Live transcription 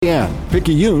Yeah,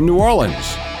 Picayune, New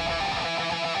Orleans.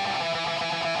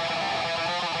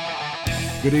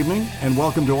 Good evening and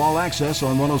welcome to All Access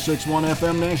on 106.1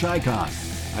 FM Nash Icon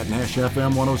at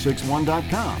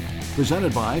NashFM1061.com.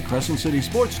 Presented by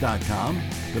CrescentCitySports.com,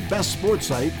 the best sports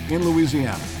site in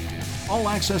Louisiana. All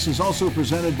Access is also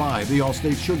presented by the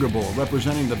Allstate Sugar Bowl,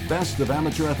 representing the best of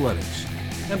amateur athletics.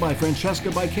 And by Francesca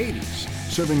by Katie's,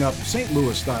 serving up St.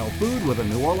 Louis-style food with a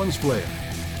New Orleans flair.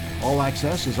 All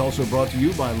Access is also brought to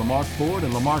you by Lamarck Ford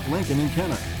and Lamarck Lincoln in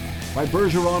Kenner, by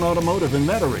Bergeron Automotive in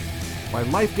Metairie, by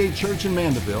Lifegate Church in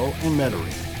Mandeville and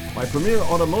Metairie, by Premier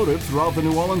Automotive throughout the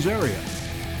New Orleans area,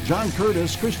 John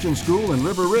Curtis Christian School in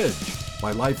River Ridge,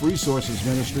 by Life Resources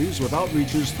Ministries with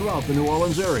outreaches throughout the New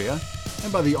Orleans area,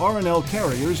 and by the R&L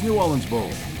Carriers New Orleans Bowl.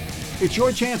 It's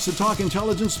your chance to talk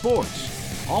intelligent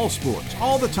sports, all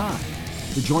the time.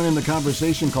 To join in the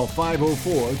conversation, call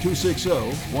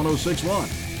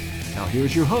 504-260-1061. Now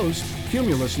here's your host,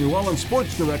 Cumulus New Orleans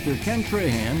Sports Director Ken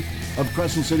Trahan of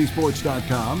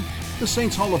CrescentCitySports.com, the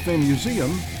Saints Hall of Fame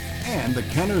Museum, and the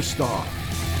Kenner Star.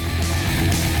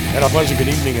 And a pleasant good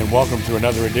evening and welcome to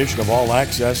another edition of All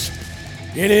Access.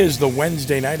 It is the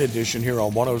Wednesday night edition here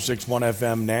on 106.1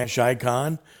 FM Nash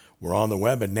Icon. We're on the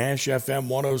web at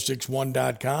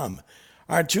NashFM1061.com.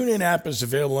 Our TuneIn app is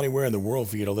available anywhere in the world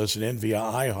for you to listen in via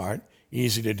iHeart.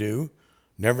 Easy to do.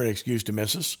 Never an excuse to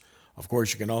miss us. Of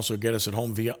course, you can also get us at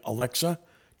home via Alexa.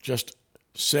 Just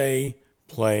say,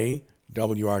 play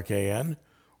WRKN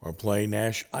or play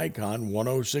Nash Icon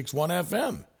 106.1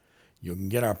 FM. You can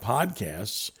get our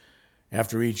podcasts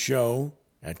after each show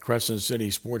at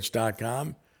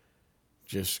CrescentCitySports.com.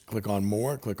 Just click on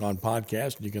more, click on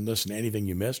podcast, and you can listen to anything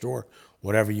you missed or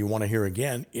whatever you want to hear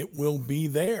again. It will be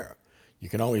there. You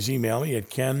can always email me at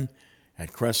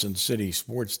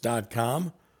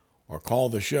ken@CrescentCitySports.com or call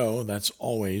the show. That's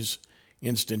always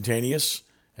instantaneous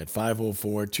at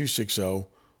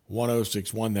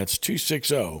 504-260-1061. That's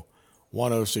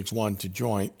 260-1061 to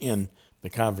join in the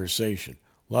conversation.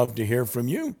 Love to hear from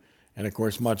you, and of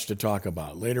course, much to talk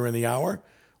about. Later in the hour,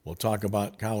 we'll talk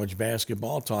about college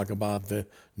basketball, talk about the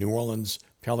New Orleans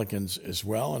Pelicans as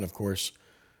well, and of course,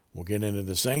 we'll get into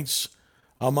the Saints,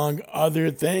 among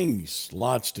other things.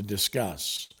 Lots to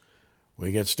discuss.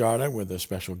 We get started with a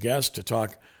special guest to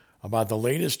talk about the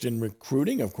latest in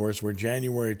recruiting. Of course, we're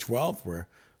January 12th. We're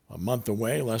a month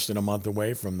away, less than a month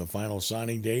away from the final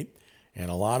signing date,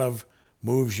 and a lot of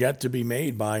moves yet to be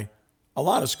made by a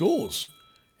lot of schools.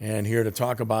 And here to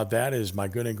talk about that is my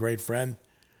good and great friend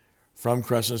from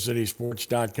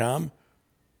CrescentCitySports.com,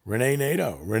 Renee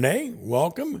Nadeau. Renee,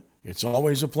 welcome. It's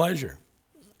always a pleasure.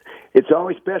 It's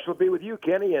always special to be with you,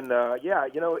 Kenny. And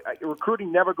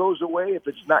recruiting never goes away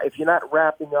if you're not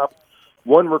wrapping up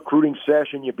one recruiting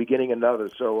session, you're beginning another.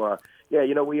 So,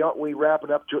 we wrapping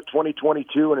up to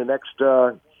 2022 in the next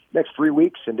 3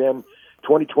 weeks, and then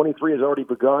 2023 has already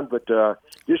begun. But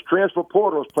this transfer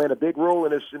portal is playing a big role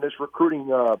in this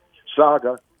recruiting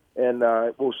saga, and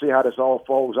we'll see how this all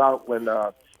falls out when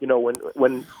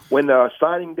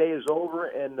signing day is over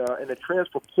and the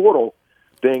transfer portal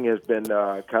thing has been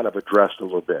kind of addressed a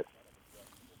little bit.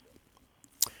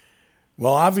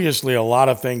 Well, obviously, a lot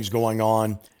of things going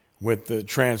on with the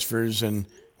transfers, and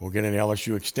we'll get into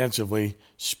LSU extensively.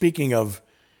 Speaking of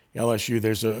LSU,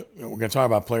 we're going to talk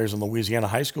about players in Louisiana,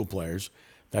 high school players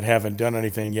that haven't done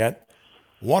anything yet.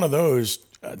 One of those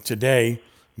today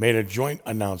made a joint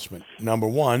announcement. Number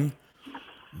one,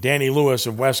 Danny Lewis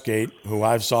of Westgate, who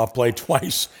I've saw play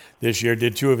twice this year,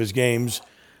 did 2 of his games,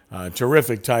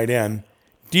 terrific tight end,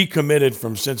 decommitted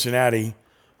from Cincinnati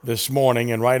this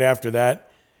morning, and right after that,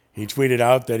 he tweeted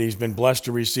out that he's been blessed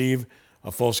to receive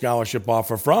a full scholarship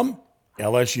offer from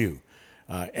LSU.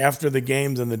 After the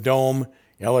games in the Dome,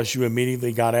 LSU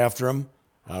immediately got after him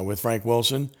with Frank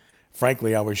Wilson.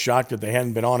 Frankly, I was shocked that they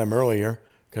hadn't been on him earlier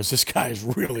because this guy is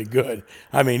really good.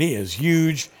 I mean, he is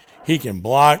huge. He can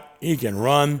block. He can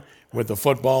run with the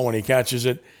football when he catches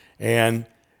it. And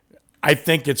I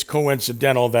think it's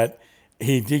coincidental that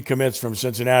he decommits from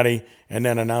Cincinnati and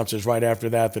then announces right after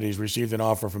that he's received an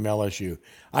offer from LSU.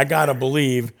 I got to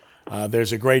believe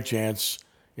there's a great chance,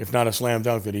 if not a slam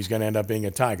dunk, that he's going to end up being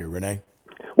a Tiger, Renee.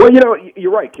 Well,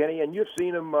 you're right, Kenny, and you've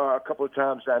seen him a couple of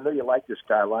times. I know you like this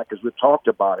guy a lot because we've talked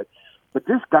about it. But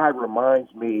this guy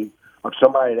reminds me of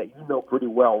somebody that you know pretty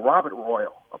well, Robert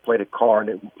Royal. I played at Carr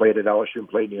and played at LSU and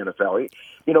played in the NFL.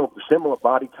 Similar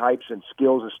body types and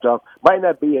skills and stuff. Might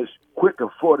not be as quick a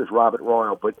foot as Robert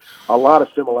Royal, but a lot of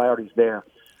similarities there.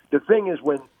 The thing is,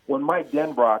 when Mike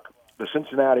Denbrock, the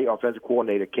Cincinnati offensive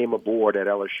coordinator, came aboard at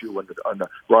LSU under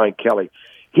Brian Kelly,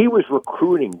 he was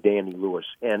recruiting Danny Lewis,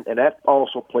 and that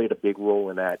also played a big role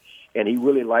in that. And he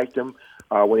really liked him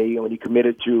when he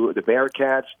committed to the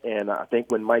Bearcats. And I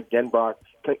think when Mike Denbrock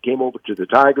came over to the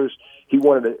Tigers, he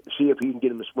wanted to see if he can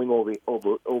get him to swing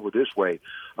over this way.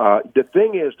 The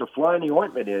thing is, the fly in the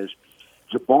ointment is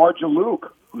Jabbar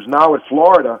Jalouk, who's now in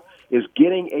Florida, is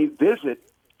getting a visit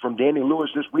from Danny Lewis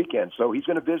this weekend. So he's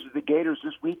going to visit the Gators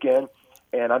this weekend,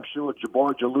 and I'm sure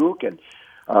Jabbar Jalouk and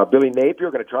Billy Napier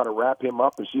are going to try to wrap him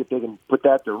up and see if they can put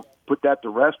that to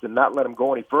rest and not let him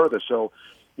go any further. So,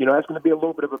 that's going to be a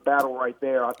little bit of a battle right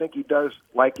there. I think he does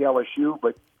like LSU,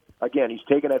 but again, he's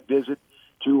taking that visit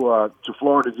to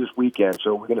Florida this weekend,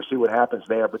 so we're going to see what happens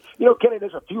there. But Kenny,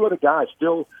 there's a few other guys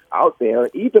still out there,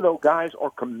 even though guys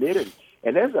are committed,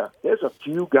 and there's a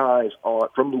few guys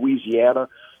from Louisiana.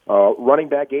 Running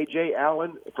back A.J.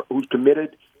 Allen, who's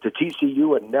committed to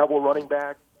TCU, and Neville running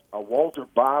back. Walter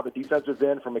Bobb, a defensive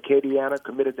end from Acadiana,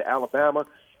 committed to Alabama.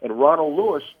 And Ronald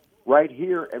Lewis, right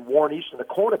here, and Warren Easton, the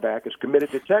cornerback, is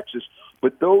committed to Texas.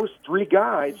 But those three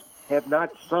guys have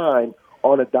not signed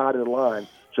on a dotted line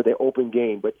for their open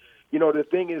game. But, the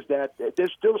thing is that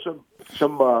there's still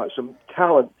some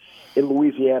talent in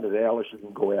Louisiana that LSU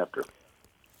can go after.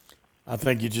 I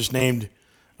think you just named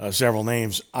several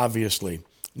names, obviously.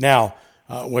 Now,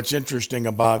 what's interesting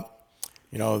about,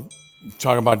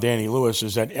 talking about Danny Lewis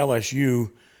is that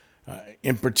LSU,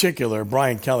 in particular,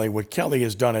 Brian Kelly, what Kelly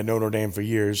has done at Notre Dame for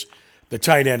years, the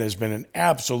tight end has been an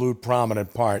absolute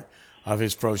prominent part of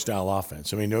his pro-style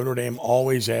offense. I mean, Notre Dame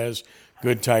always has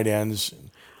good tight ends.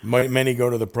 Many go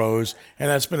to the pros, and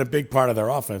that's been a big part of their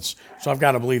offense. So I've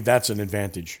got to believe that's an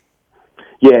advantage.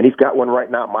 Yeah, and he's got one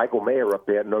right now, Michael Mayer, up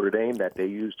there at Notre Dame that they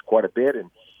used quite a bit, and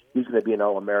he's going to be an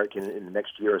All-American in the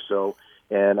next year or so.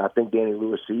 And I think Danny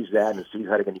Lewis sees that and sees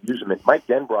how they're going to use him. And Mike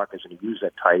Denbrock is going to use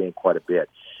that tight end quite a bit.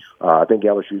 I think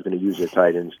LSU is going to use their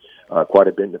tight ends quite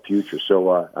a bit in the future.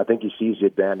 So I think he sees the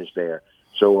advantage there.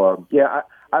 So,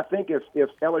 I think if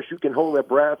LSU can hold their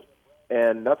breath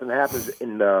and nothing happens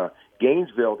in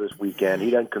Gainesville this weekend, he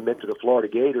doesn't commit to the Florida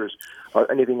Gators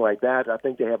or anything like that, I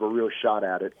think they have a real shot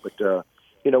at it. But,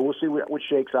 we'll see what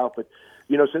shakes out. But,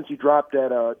 since he dropped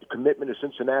that commitment to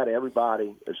Cincinnati,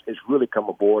 everybody has really come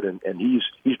aboard, and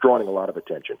he's drawing a lot of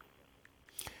attention.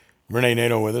 Renee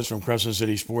Nato with us from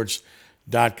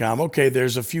CrescentCitySports.com. Okay,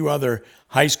 there's a few other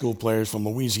high school players from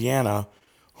Louisiana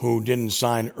who didn't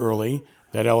sign early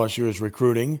that LSU is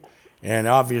recruiting, and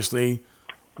obviously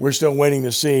we're still waiting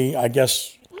to see. I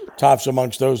guess tops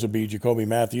amongst those would be Jacoby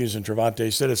Matthews and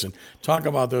Trevante Citizen. Talk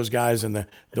about those guys and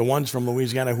the ones from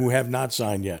Louisiana who have not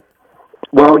signed yet.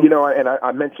 Well, and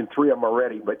I mentioned three of them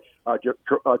already, but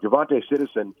Trevante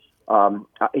Citizen,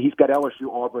 he's got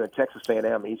LSU, Auburn, and Texas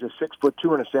A&M. He's a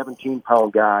 6'2" and a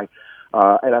 17-pound guy.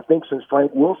 And I think since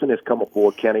Frank Wilson has come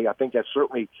aboard, Kenny, I think that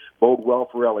certainly bode well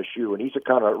for LSU. And he's a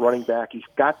kind of running back. He's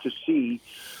got to see,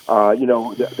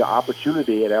 the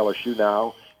opportunity at LSU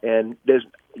now. And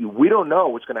we don't know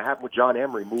what's going to happen with John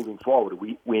Emery moving forward.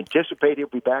 We anticipate he'll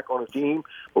be back on the team,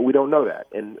 but we don't know that.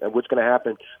 And what's going to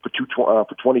happen for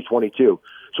 2022.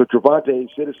 So Trevante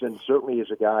Citizen certainly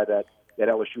is a guy that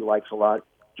LSU likes a lot.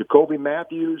 Jacoby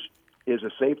Matthews is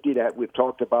a safety that we've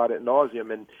talked about ad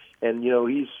nauseum, and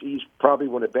he's probably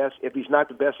one of the best. If he's not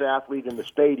the best athlete in the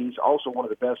state, he's also one of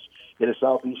the best in the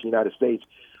Southeast United States.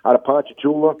 Out of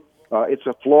Ponchatoula, it's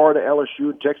a Florida,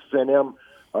 LSU, Texas A&M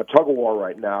tug of war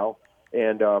right now.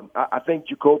 And I think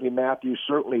Jacoby Matthews,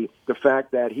 certainly the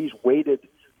fact that he's waited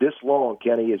this long,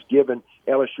 Kenny, has given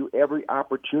LSU every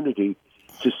opportunity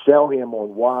to sell him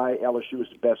on why LSU is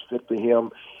the best fit for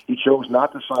him. He chose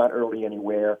not to sign early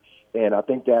anywhere. And I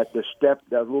think that that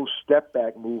little step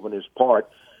back move on his part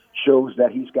shows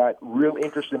that he's got real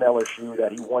interest in LSU,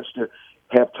 that he wants to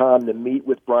have time to meet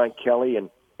with Brian Kelly and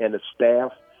the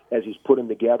staff as he's put them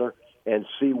together and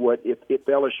see if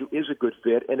LSU is a good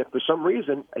fit. And if for some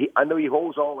reason, I know he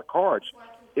holds all the cards,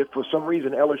 if for some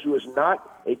reason LSU is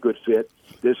not a good fit,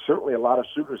 there's certainly a lot of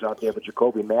suitors out there for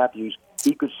Jacoby Matthews.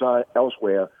 He could sign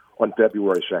elsewhere on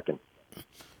February 2nd.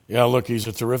 Yeah, look, he's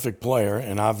a terrific player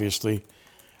and obviously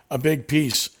a big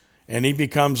piece, and he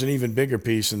becomes an even bigger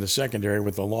piece in the secondary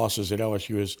with the losses that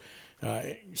LSU has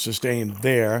sustained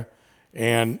there.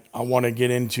 And I want to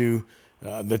get into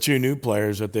the two new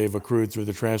players that they've accrued through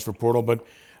the transfer portal. But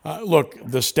look,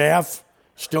 the staff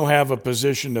still have a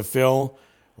position to fill.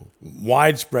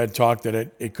 Widespread talk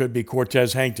that it could be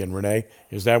Cortez Hankton. Renee,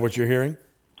 is that what you're hearing?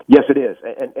 Yes, it is.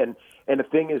 And the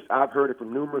thing is, I've heard it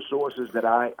from numerous sources that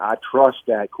I trust,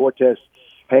 that Cortez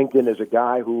Hankton is a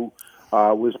guy who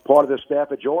was part of the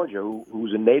staff at Georgia,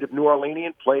 who's a native New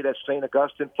Orleanian, played at St.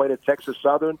 Augustine, played at Texas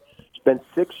Southern, spent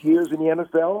 6 years in the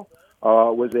NFL,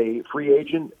 was a free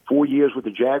agent, 4 years with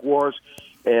the Jaguars,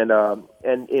 and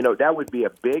that would be a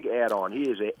big add-on. He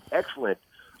is an excellent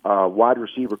wide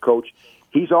receiver coach.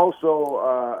 He's also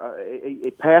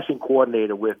a passing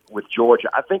coordinator with Georgia.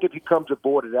 I think if he comes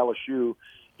aboard at LSU,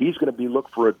 he's going to be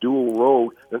looking for a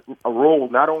dual role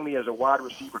not only as a wide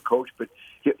receiver coach, but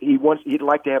he'd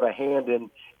like to have a hand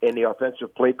in the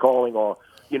offensive play calling or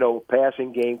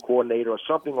passing game coordinator or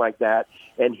something like that.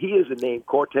 And he is a name,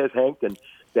 Cortez Hankton,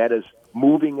 that is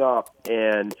moving up.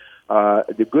 And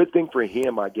the good thing for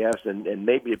him, I guess, and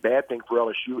maybe a bad thing for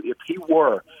LSU, if he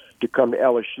were to come to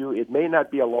LSU, it may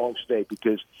not be a long stay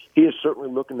because he is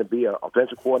certainly looking to be an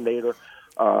offensive coordinator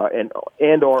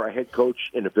and or a head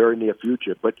coach in the very near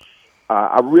future. But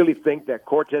I really think that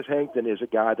Cortez Hankton is a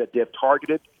guy that they've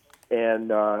targeted,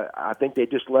 and I think they're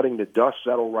just letting the dust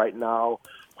settle right now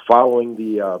following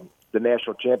the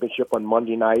national championship on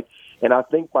Monday night. And I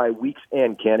think by week's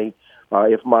end, Kenny,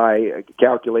 if my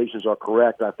calculations are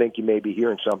correct, I think you may be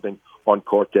hearing something on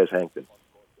Cortez Hankton.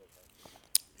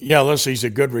 Yeah, listen, he's a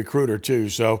good recruiter, too,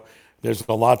 so there's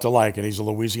a lot to like. And he's a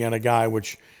Louisiana guy,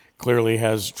 which clearly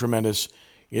has tremendous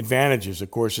advantages. Of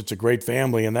course, it's a great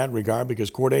family in that regard because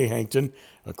Corday Hankton,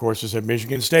 of course, is at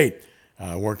Michigan State,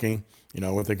 working,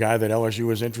 with the guy that LSU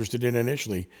was interested in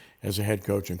initially as a head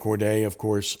coach. And Corday, of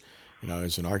course,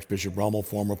 is an Archbishop Rummel,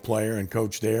 former player and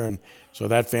coach there. And so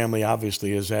that family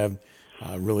obviously has had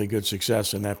really good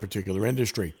success in that particular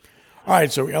industry. All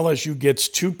right, so LSU gets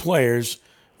 2 players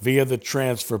via the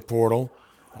transfer portal.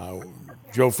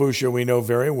 Joe Fuchsia we know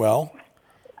very well.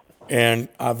 And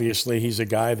obviously he's a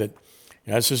guy that,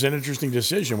 this is an interesting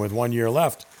decision with 1 year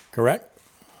left, correct?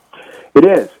 It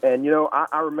is. And,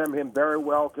 I remember him very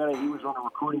well. Kenny, he was on a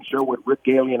recruiting show with Rick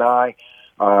Gailey and I.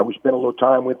 We spent a little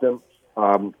time with him.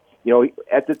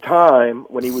 At the time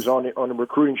when he was on the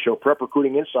recruiting show, Prep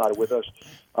Recruiting Insider with us,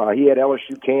 he had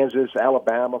LSU, Kansas,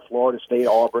 Alabama, Florida State,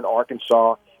 Auburn,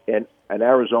 Arkansas, and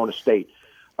Arizona State.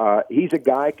 He's a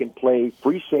guy who can play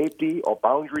free safety or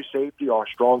boundary safety or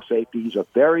strong safety. He's a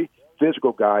very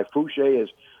physical guy. Fouché is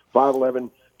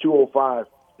 5'11", 205.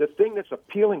 The thing that's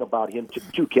appealing about him,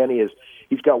 too, Kenny, is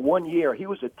he's got 1 year. He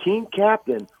was a team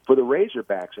captain for the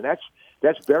Razorbacks, and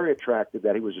that's very attractive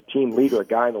that he was a team leader, a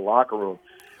guy in the locker room.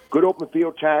 Good open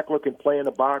field tackler, can play in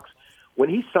the box. When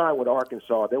he signed with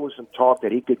Arkansas, there was some talk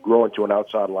that he could grow into an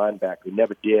outside linebacker. He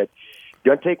never did.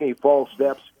 Doesn't take any false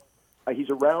steps. He's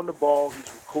around the ball. He's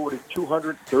recorded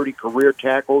 230 career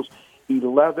tackles,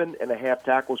 11 and a half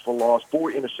tackles for loss,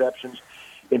 4 interceptions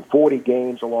in 40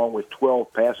 games, along with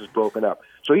 12 passes broken up.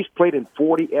 So he's played in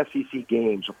 40 SEC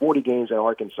games, 40 games at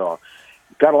Arkansas.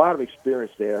 Got a lot of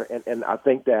experience there, and I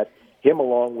think that him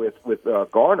along with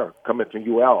Garner coming from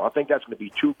UL, I think that's going to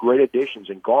be 2 great additions.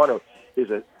 And Garner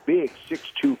is a big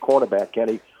 6'2" cornerback,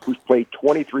 Kenny, who's played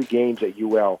 23 games at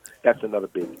UL. That's another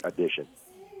big addition.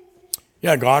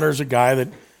 Yeah, Garner's a guy that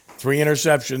 3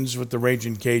 interceptions with the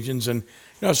Raging Cajuns. And,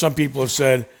 some people have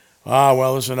said,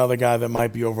 this is another guy that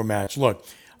might be overmatched. Look,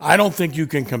 I don't think you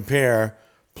can compare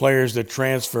players that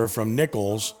transfer from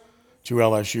Nichols to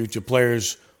LSU to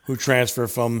players who transfer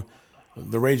from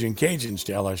the Raging Cajuns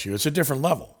to LSU. It's a different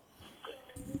level.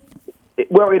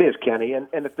 Well, it is, Kenny. And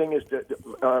the thing is that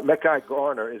Mekhi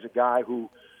Garner is a guy who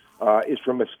is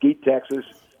from Mesquite, Texas.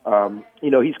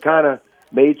 He's kind of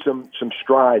made some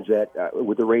strides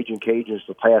with the Raging Cajuns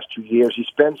the past 2 years.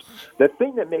 The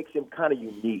thing that makes him kind of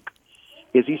unique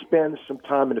is he spends some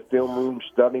time in the film room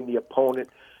studying the opponent.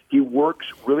 He works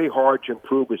really hard to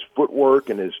improve his footwork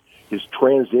and his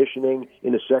transitioning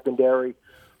in the secondary.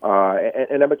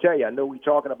 And I'm going to tell you, I know we're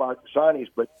talking about signings,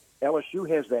 but LSU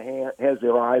has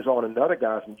their eyes on another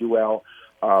guy from UL.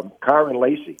 Kyron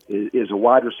Lacey is a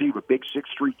wide receiver, big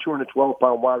 6'3",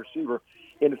 212-pound wide receiver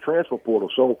in the transfer portal.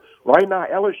 So right now,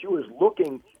 LSU is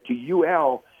looking to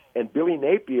UL, and Billy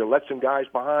Napier let some guys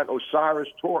behind. Osiris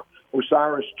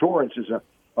Torrance is an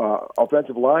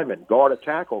offensive lineman, guard or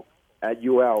tackle at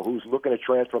UL, who's looking to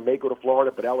transfer, may go to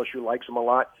Florida, but LSU likes him a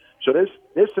lot. So there's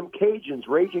some Cajuns,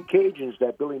 Raging Cajuns,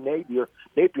 that Billy Napier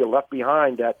left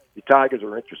behind that the Tigers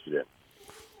are interested in.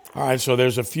 All right, so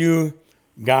there's a few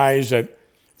guys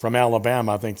from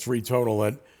Alabama, I think 3 total,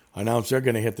 that announced they're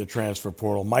going to hit the transfer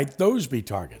portal. Might those be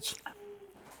targets?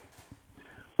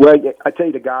 Well, I tell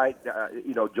you, the guy,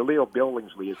 Jaleel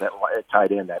Billingsley is that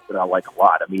tight end that I like a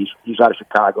lot. I mean, he's out of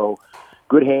Chicago,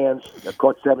 good hands,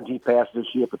 caught 17 passes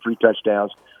this year for 3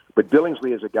 touchdowns. But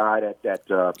Billingsley is a guy that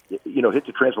hit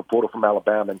the transfer portal from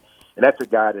Alabama, and that's a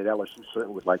guy that LSU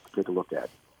certainly would like to take a look at.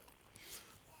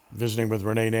 Visiting with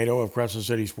Renee Nato of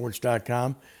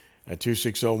CrescentCitySports.com at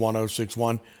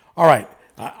 260-1061. All right.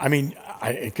 I mean,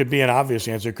 it could be an obvious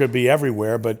answer. It could be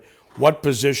everywhere, but what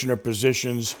position or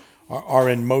positions are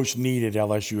in most need at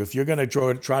LSU? If you're going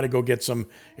to try to go get some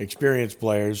experienced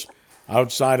players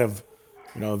outside of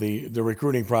the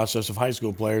recruiting process of high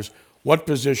school players, what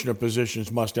position or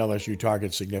positions must LSU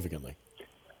target significantly?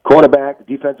 Cornerback,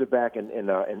 defensive back, and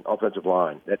offensive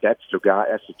line. That's the guy.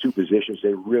 That's the two positions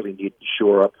they really need to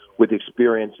shore up with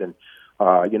experience. And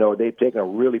they've taken a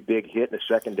really big hit in the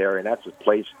secondary, and that's a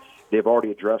place they've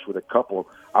already addressed with a couple.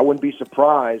 I wouldn't be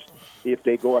surprised if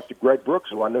they go after Greg Brooks,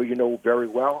 who I know you know very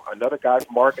well. Another guy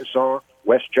from Arkansas,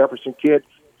 West Jefferson kid,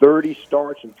 30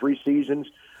 starts in 3 seasons.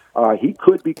 He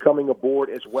could be coming aboard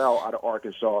as well out of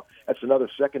Arkansas. That's another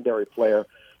secondary player.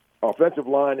 Offensive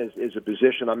line is a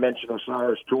position. I mentioned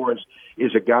Osiris Torrance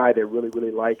is a guy they really,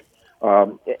 really like.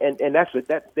 And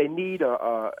that they need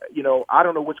I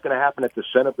don't know what's going to happen at the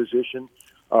center position,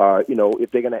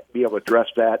 if they're going to be able to address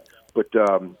that, but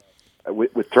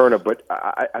with Turner. But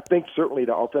I think certainly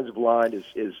the offensive line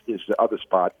is the other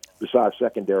spot besides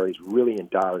secondary is really in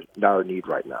dire need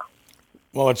right now.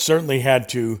 Well, it certainly had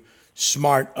to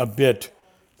smart a bit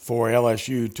for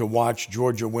LSU to watch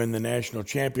Georgia win the national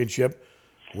championship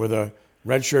with a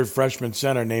redshirt freshman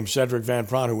center named Cedric Van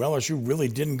Pran, who LSU really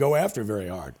didn't go after very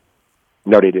hard.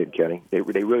 No, they did, Kenny. They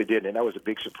really did, and that was a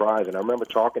big surprise. And I remember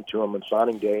talking to him on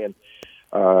signing day, and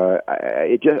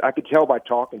I could tell by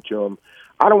talking to him.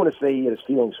 I don't want to say he had his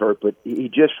feelings hurt, but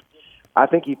I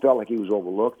think he felt like he was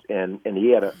overlooked, and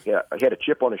he had a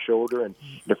chip on his shoulder, and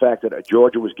the fact that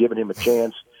Georgia was giving him a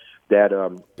chance that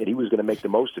he was going to make the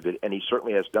most of it, and he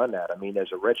certainly has done that. I mean, as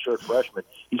a redshirt freshman,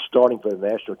 he's starting for the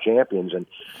national champions, and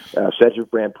Cedric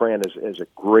Van Pran is a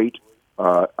great.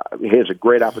 He has a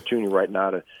great opportunity right now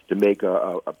to make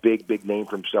a big name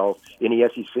for himself in the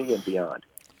SEC and beyond.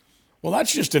 Well,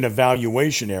 that's just an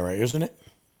evaluation area, isn't it?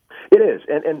 It is,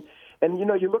 and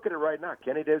you look at it right now,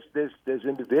 Kenny. There's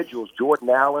individuals. Jordan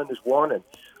Allen is one, and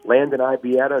Landon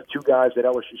Ibieta, 2 guys that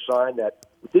LSU signed that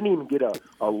didn't even get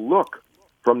a look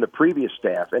from the previous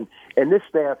staff. And this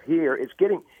staff here, it's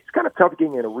kind of tough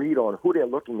getting a read on who they're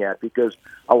looking at, because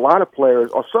a lot of players,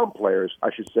 or some players,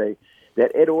 I should say,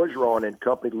 that Ed Orgeron and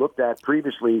company looked at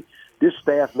previously, this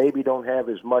staff maybe don't have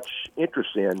as much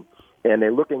interest in, and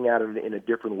they're looking at it in a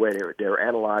different way. They're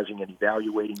analyzing and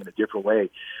evaluating in a different way.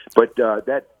 But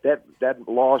that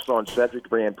loss on Cedric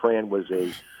Van Pran was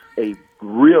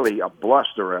really a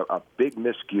bluster, a big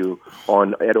miscue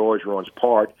on Ed Orgeron's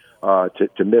part.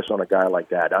 To miss on a guy like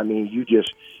that. I mean,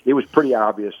 it was pretty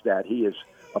obvious that he is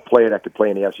a player that could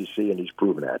play in the SEC, and he's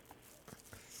proven that.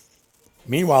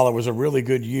 Meanwhile, it was a really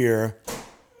good year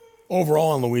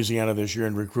overall in Louisiana this year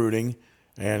in recruiting,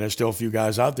 and there's still a few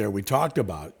guys out there we talked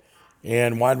about.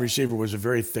 And wide receiver was a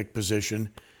very thick position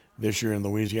this year in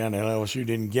Louisiana, and LSU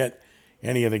didn't get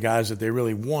any of the guys that they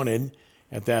really wanted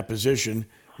at that position.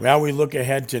 Now we look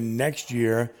ahead to next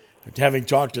year, having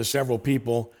talked to several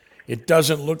people, it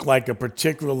doesn't look like a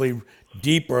particularly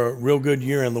deep or real good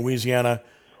year in Louisiana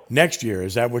next year.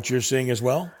 Is that what you're seeing as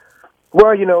well?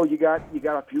 Well, you got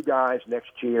a few guys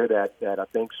next year that I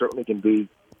think certainly can be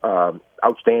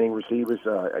outstanding receivers.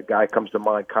 A guy comes to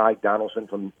mind, Kai Donaldson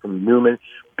from Newman,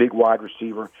 big wide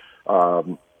receiver.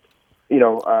 I'm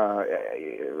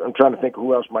trying to think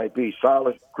who else might be.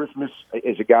 Silas Christmas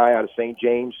is a guy out of St.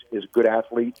 James, is a good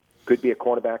athlete, could be a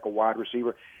cornerback or wide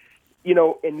receiver.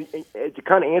 And to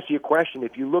kind of answer your question,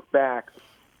 if you look back,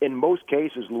 in most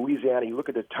cases, Louisiana, you look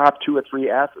at the top 2 or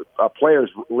 3 players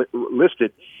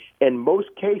listed, in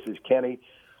most cases, Kenny,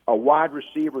 a wide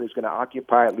receiver is going to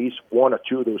occupy at least 1 or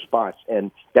 2 of those spots,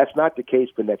 and that's not the case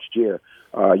for next year.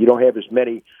 You don't have as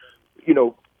many,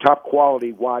 top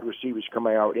quality wide receivers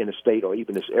coming out in the state or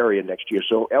even this area next year.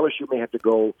 So LSU may have to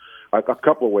go a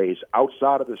couple of ways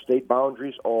outside of the state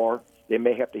boundaries, or they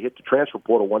may have to hit the transfer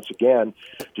portal once again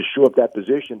to shore up that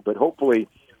position. But hopefully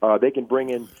they can bring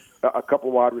in a couple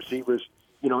of wide receivers,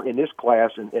 in this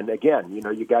class. And again,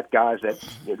 you got guys that,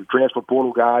 the transfer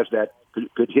portal guys that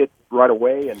could hit right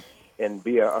away and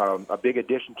be a big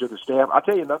addition to the staff. I'll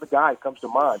tell you another guy comes to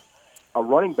mind, a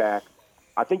running back.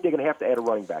 I think they're going to have to add a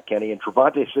running back, Kenny, and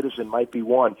Trevante Citizen might be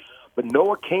one. But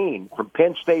Noah Kane from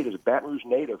Penn State is a Baton Rouge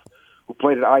native who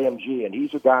played at IMG, and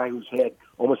he's a guy who's had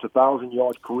almost 1,000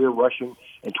 yards career rushing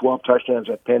and 12 touchdowns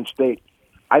at Penn State.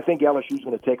 I think LSU's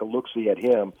going to take a look-see at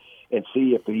him and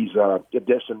see if if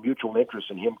there's some mutual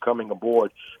interest in him coming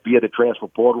aboard via the transfer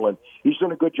portal. And he's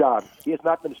done a good job. He has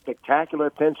not been spectacular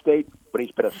at Penn State, but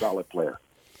he's been a solid player.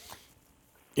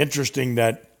 Interesting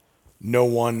that no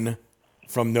one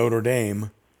from Notre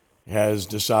Dame has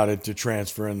decided to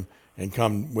transfer and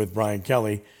come with Brian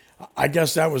Kelly. I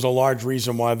guess that was a large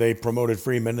reason why they promoted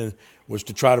Freeman, and was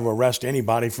to try to arrest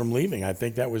anybody from leaving. I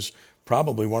think that was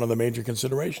probably one of the major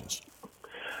considerations.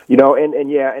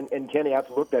 And Kenny, I've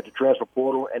looked at the transfer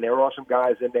portal, and there are some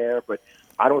guys in there, but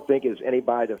I don't think it's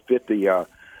anybody that fit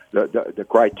the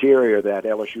criteria that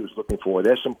LSU is looking for.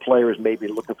 There's some players maybe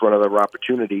looking for another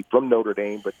opportunity from Notre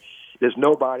Dame, but there's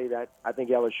nobody that I think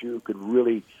LSU could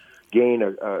really gain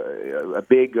a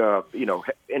big,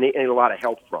 and a lot of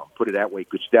help from, put it that way,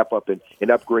 could step up and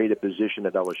upgrade a position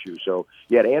at LSU. So,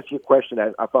 yeah, to answer your question,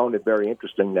 I found it very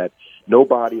interesting that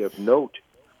nobody of note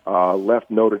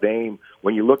left Notre Dame.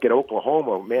 When you look at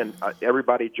Oklahoma, man,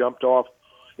 everybody jumped off.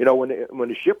 When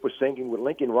the ship was sinking with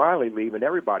Lincoln Riley leaving,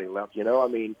 everybody left.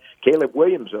 Caleb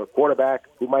Williams, a quarterback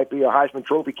who might be a Heisman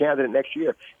Trophy candidate next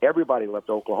year, everybody left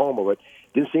Oklahoma, but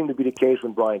didn't seem to be the case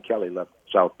when Brian Kelly left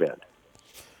South Bend.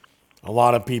 A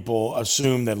lot of people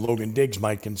assume that Logan Diggs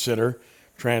might consider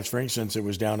transferring since it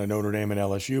was down to Notre Dame and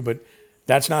LSU, but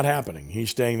that's not happening. He's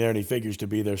staying there, and he figures to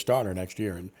be their starter next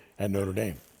year at Notre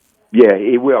Dame. Yeah,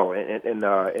 he will,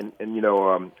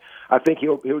 I think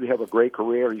he'll have a great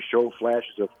career. He showed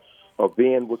flashes of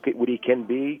being what he can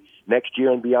be next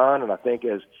year and beyond. And I think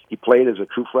as he played as a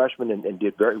true freshman and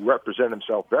did represent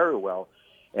himself very well.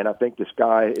 And I think the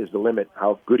sky is the limit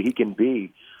how good he can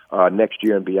be next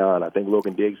year and beyond. I think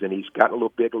Logan Diggs, and he's gotten a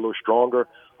little bigger, a little stronger.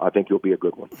 I think he'll be a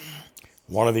good one.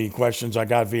 One of the questions I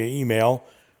got via email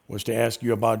was to ask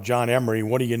you about John Emery.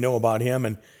 What do you know about him,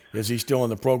 and is he still in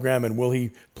the program, and will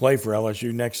he play for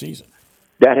LSU next season?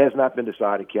 That has not been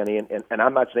decided, Kenny, and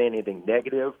I'm not saying anything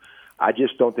negative. I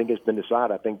just don't think it's been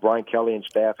decided. I think Brian Kelly and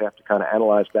staff have to kind of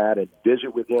analyze that and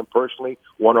visit with him personally,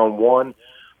 one-on-one,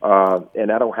 and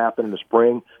that'll happen in the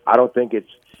spring. I don't think it's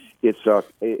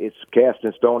cast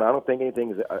in stone. I don't think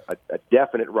anything is a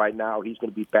definite right now. He's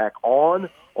going to be back on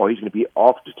or he's going to be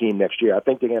off the team next year. I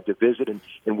think they're going to have to visit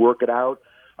and work it out.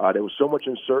 There was so much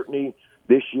uncertainty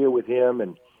this year with him,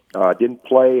 and didn't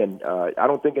play, and I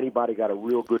don't think anybody got a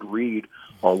real good read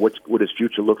on what his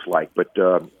future looks like. But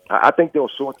I think they'll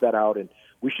sort that out, and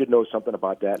we should know something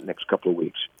about that in the next couple of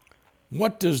weeks.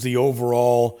 What does the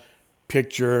overall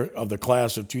picture of the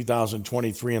class of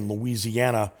 2023 in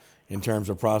Louisiana in terms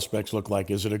of prospects look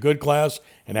like? Is it a good class,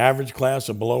 an average class,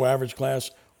 a below-average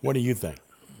class? What do you think?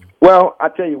 Well, I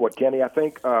tell you what, Kenny, I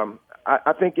think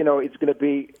it's going to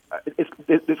be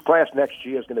this class next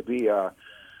year is going to be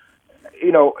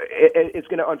it's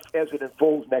going to, as it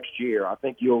unfolds next year, I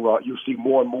think you'll see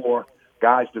more and more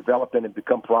guys developing and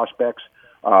become prospects.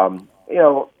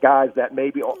 Guys that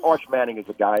maybe Arch Manning is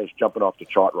a guy who's jumping off the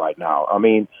chart right now. I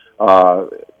mean, a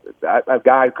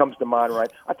guy who comes to mind,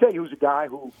 right? I tell you, who's a guy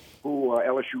who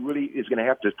LSU really is going to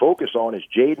have to focus on is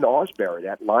Jaden Osbury,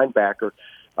 that linebacker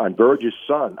on Burge's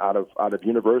son out of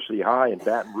University High in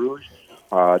Baton Rouge.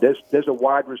 There's a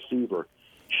wide receiver,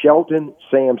 Shelton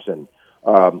Sampson.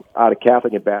 Out of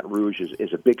Catholic in Baton Rouge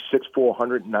is a big 6'4",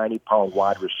 190-pound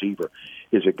wide receiver.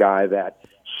 Is a guy that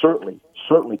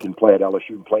certainly can play at LSU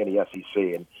and play in the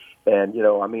SEC.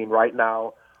 And right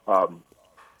now,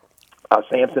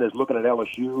 Sampson is looking at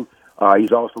LSU.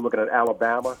 He's also looking at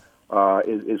Alabama.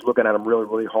 Is looking at him really,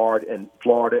 really hard, in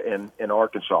Florida and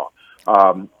Arkansas.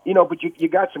 But you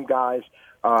got some guys.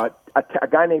 A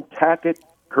guy named Tackett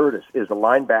Curtis is a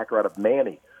linebacker out of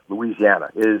Manny, Louisiana,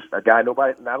 is a guy not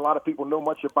a lot of people know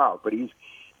much about, but he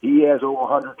has over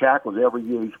 100 tackles every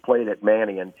year he's played at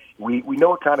Manny, and we know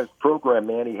what kind of program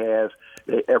Manny has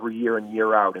every year in,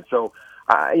 year out. And so,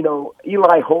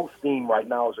 Eli Holstein right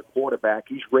now is a quarterback.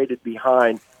 He's rated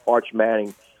behind Arch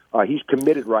Manning. He's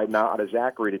committed right now out of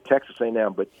Zachary to Texas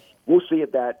A&M, but we'll see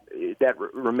if that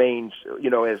remains,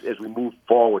 as we move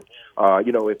forward.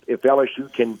 If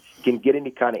LSU can get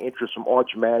any kind of interest from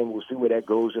Arch Manning, we'll see where that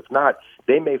goes. If not,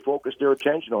 they may focus their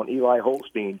attention on Eli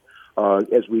Holstein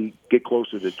as we get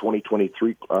closer to the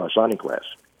 2023 signing class.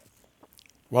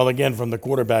 Well, again, from the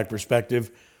quarterback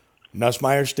perspective,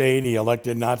 Nussmeier stayed. He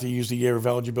elected not to use the year of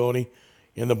eligibility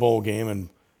in the bowl game, and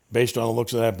based on the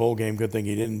looks of that bowl game, good thing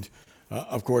he didn't.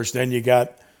 Of course, then you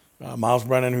got Miles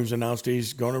Brennan, who's announced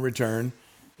he's going to return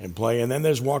and play. And then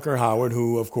there's Walker Howard,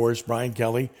 who, of course, Brian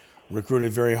Kelly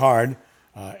recruited very hard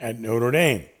at Notre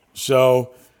Dame.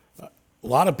 So a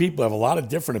lot of people have a lot of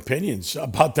different opinions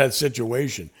about that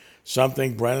situation. Some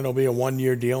think Brennan will be a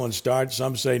one-year deal and start.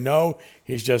 Some say, no,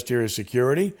 he's just here as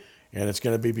security, and it's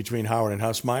going to be between Howard and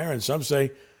Nussmeier. And some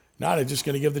say, no, they're just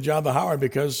going to give the job to Howard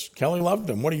because Kelly loved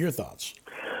him. What are your thoughts?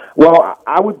 Well,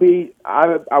 I would be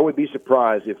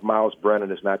surprised if Miles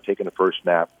Brennan is not taking the first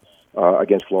snap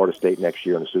against Florida State next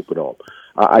year in the Superdome.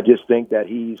 I just think that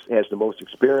he has the most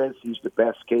experience. He's the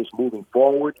best case moving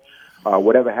forward.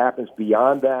 Whatever happens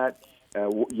beyond that,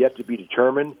 yet to be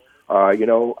determined.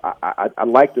 I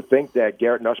like to think that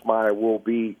Garrett Nussmeier will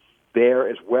be there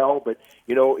as well. But,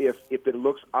 if it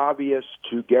looks obvious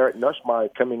to Garrett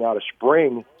Nussmeier coming out of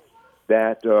spring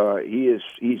that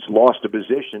he's lost a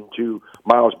position to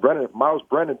Miles Brennan, if Miles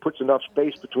Brennan puts enough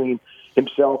space between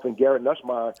himself and Garrett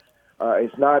Nussmeier,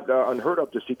 it's not unheard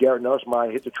of to see Garrett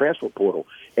Nussmeier hit the transfer portal,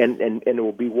 and it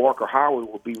will be Walker Howard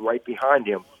will be right behind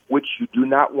him, which you do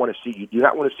not want to see. You do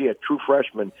not want to see a true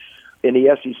freshman in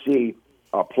the SEC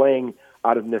playing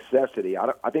out of necessity.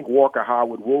 I think Walker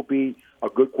Howard will be a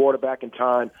good quarterback in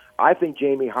time. I think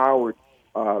Jamie Howard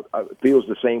feels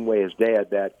the same way as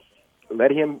Dad, that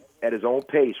let him at his own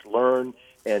pace learn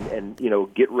and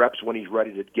get reps when he's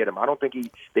ready to get them. I don't think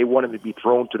they want him to be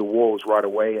thrown to the wolves right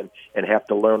away and have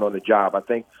to learn on the job. I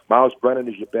think Miles Brennan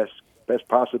is your best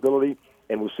possibility,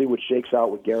 and we'll see what shakes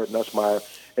out with Garrett Nussmeier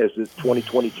as the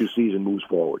 2022 season moves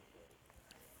forward.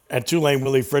 At Tulane,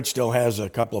 Willie Fritz still has a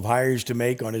couple of hires to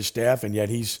make on his staff, and yet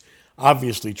he's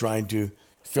obviously trying to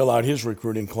fill out his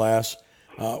recruiting class.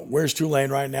 Where's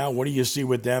Tulane right now? What do you see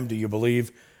with them? Do you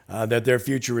believe that their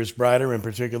future is brighter, in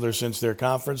particular since their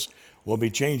conference will be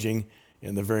changing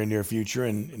in the very near future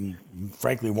and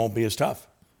frankly won't be as tough?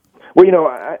 Well,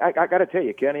 I got to tell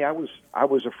you, Kenny, I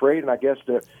was afraid, and I guess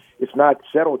that it's not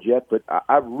settled yet, but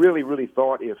I really, really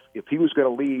thought if he was going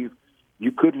to leave,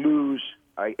 you could lose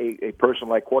a person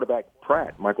like quarterback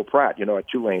Michael Pratt, at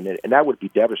Tulane, and that would be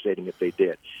devastating if they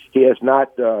did. He has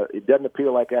not. It doesn't appear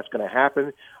like that's going to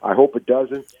happen. I hope it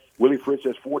doesn't. Willie Fritz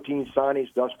has 14 signings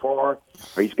thus far.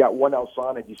 He's got one out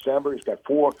signed in December. He's got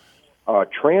 4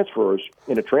 transfers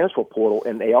in the transfer portal,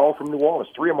 and they all from New Orleans.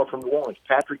 3 of them are from New Orleans.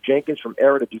 Patrick Jenkins from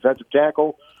Arid, a defensive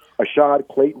tackle. Ashad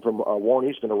Clayton from Warren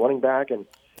Easton, a running back, and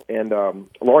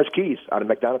Lawrence Keys out of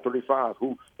McDonough 35,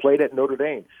 who played at Notre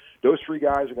Dame. Those 3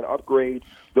 guys are going to upgrade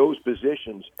those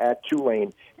positions at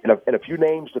Tulane. And a few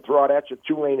names to throw out at you.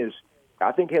 Tulane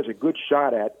I think, has a good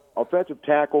shot at offensive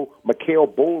tackle Mikhail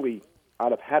Boley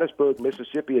out of Hattiesburg,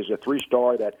 Mississippi, is a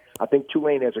 3-star that I think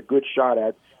Tulane has a good shot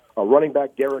at. Running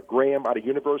back Derek Graham out of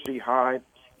University High,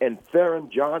 and Theron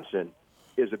Johnson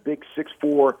is a big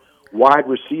 6'4" wide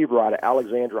receiver out of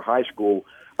Alexandra High School.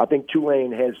 I think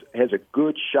Tulane has a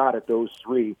good shot at those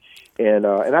 3, and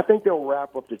I think they'll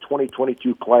wrap up the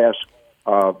 2022 class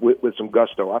with some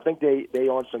gusto. I think they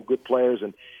on some good players,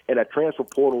 and that transfer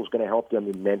portal is going to help them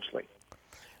immensely.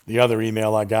 The other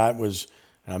email I got was,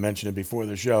 I mentioned it before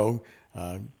the show,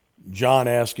 John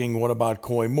asking, what about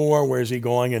Coy Moore? Where's he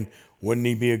going, and wouldn't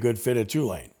he be a good fit at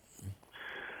Tulane?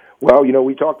 Well,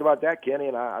 we talked about that, Kenny,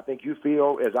 and I think you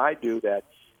feel, as I do, that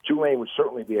Tulane would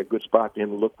certainly be a good spot for him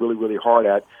to look really, really hard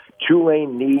at.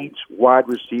 Tulane needs wide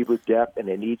receiver depth, and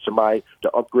they need somebody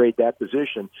to upgrade that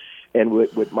position. And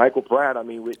with Michael Pratt, I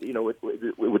mean, with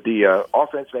the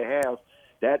offense they have,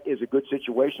 that is a good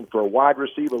situation for a wide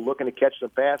receiver looking to catch some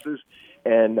passes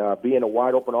and being a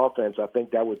wide open offense. I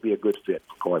think that would be a good fit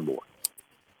for Coy Moore.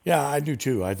 Yeah, I do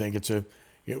too. I think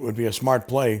it would be a smart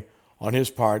play on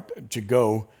his part to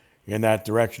go in that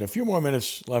direction. A few more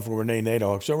minutes left with Renee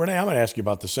Nato. So, Renee, I'm going to ask you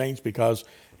about the Saints because,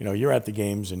 you're at the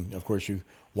games, and, of course, you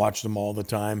watch them all the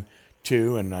time,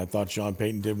 too. And I thought Sean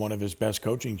Payton did one of his best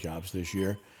coaching jobs this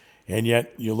year. And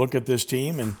yet you look at this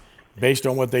team, and based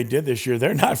on what they did this year,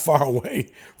 they're not far away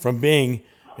from being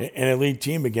an elite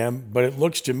team again. But it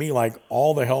looks to me like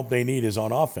all the help they need is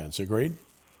on offense. Agreed?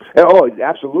 Oh,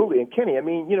 absolutely. And, Kenny, I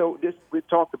mean, we've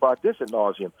talked about this ad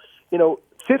nauseum.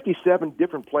 57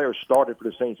 different players started for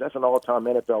the Saints. That's an all-time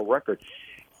NFL record.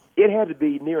 It had to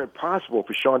be near impossible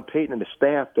for Sean Payton and the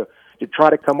staff to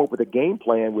try to come up with a game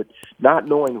plan with not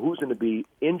knowing who's going to be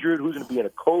injured, who's going to be in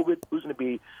a COVID, who's going to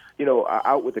be,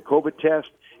 out with the COVID test.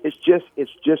 It's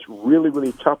just really,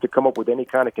 really tough to come up with any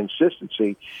kind of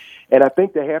consistency. And I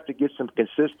think they have to get some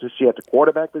consistency at the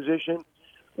quarterback position.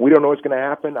 We don't know what's going to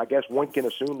happen. I guess one can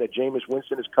assume that Jameis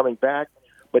Winston is coming back,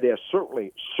 but they're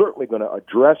certainly going to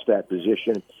address that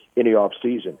position in the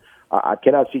offseason. I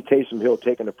cannot see Taysom Hill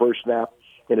taking the first snap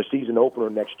in a season opener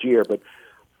next year, but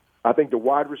I think the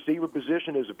wide receiver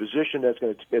position is a position that's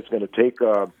going to take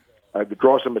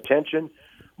draw some attention.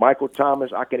 Michael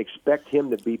Thomas, I can expect him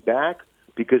to be back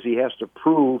because he has to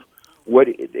prove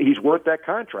he's worth that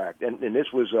contract, and this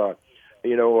was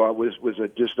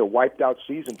just a wiped out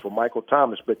season for Michael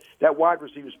Thomas. But that wide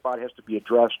receiver spot has to be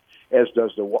addressed, as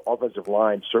does the offensive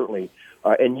line certainly.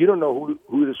 And you don't know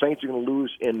who the Saints are going to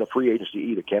lose in the free agency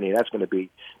either, Kenny. That could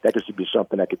be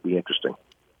something that could be interesting.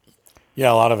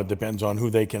 Yeah, a lot of it depends on who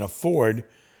they can afford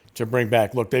to bring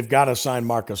back. Look, they've got to sign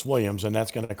Marcus Williams, and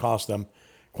that's going to cost them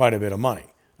quite a bit of money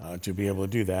to be able to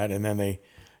do that. And then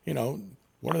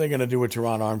what are they going to do with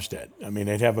Teron Armstead? I mean,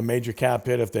 they'd have a major cap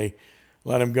hit if they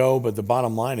let him go, but the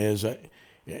bottom line is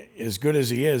as good as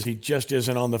he just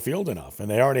isn't on the field enough. And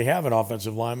they already have an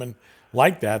offensive lineman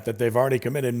like that they've already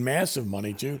committed massive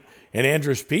money to, and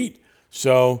Andrus Peat.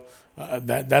 So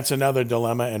that's another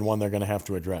dilemma and one they're going to have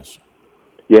to address.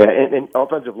 Yeah, and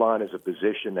offensive line is a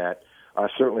position that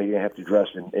certainly you have to address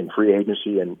in free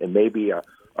agency and maybe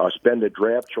spend a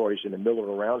draft choice in the middle of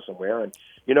the round somewhere. And,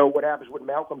 you know, what happens with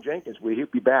Malcolm Jenkins? He'll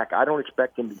be back. I don't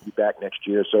expect him to be back next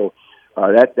year. So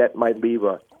that might leave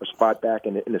a spot back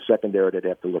in the secondary that they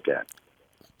have to look at.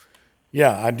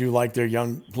 Yeah, I do like their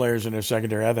young players in their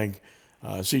secondary. I think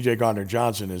C.J.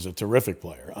 Gardner-Johnson is a terrific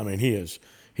player. I mean, he's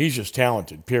just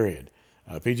talented, period.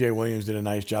 P.J. Williams did a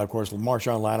nice job. Of course,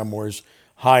 Marshawn Lattimore's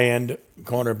high-end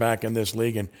cornerback in this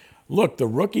league. And look, the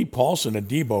rookie Paulson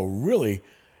Adebo really,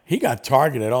 he got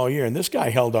targeted all year, and this guy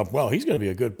held up well. He's going to be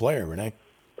a good player, Renee.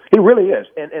 He really is.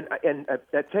 And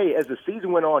I tell you, as the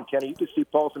season went on, Kenny, you could see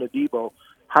Paulson Adebo,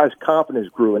 how his confidence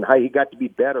grew and how he got to be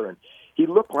better. And he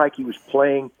looked like he was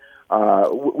playing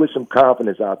with some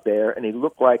confidence out there, and he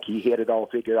looked like he had it all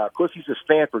figured out. Of course, he's a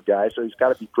Stanford guy, so he's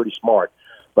got to be pretty smart.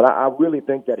 But I really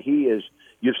think that he is.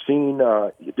 You've seen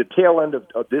the tail end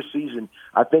of this season.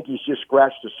 I think he's just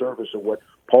scratched the surface of what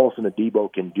Paulson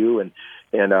Adebo can do,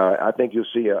 and I think you'll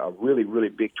see a really, really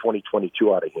big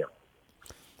 2022 out of him.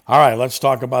 All right, let's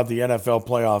talk about the NFL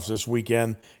playoffs this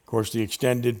weekend. Of course, the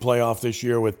extended playoff this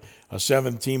year with a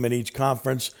 7th team in each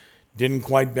conference didn't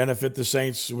quite benefit the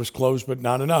Saints. It was close, but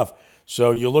not enough.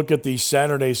 So you look at the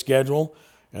Saturday schedule,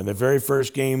 and the very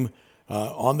first game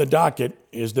on the docket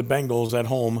is the Bengals at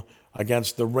home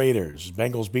against the Raiders.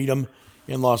 Bengals beat them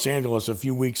in Los Angeles a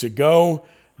few weeks ago.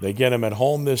 They get them at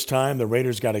home this time. The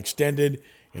Raiders got extended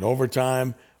in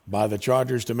overtime by the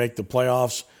Chargers to make the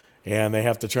playoffs, and they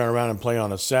have to turn around and play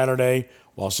on a Saturday,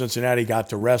 while Cincinnati got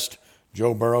to rest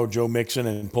Joe Burrow, Joe Mixon,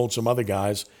 and pulled some other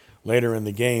guys later in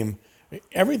the game.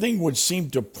 Everything would seem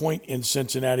to point in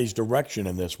Cincinnati's direction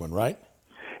in this one, right?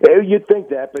 You'd think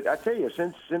that, but I tell you,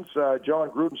 since John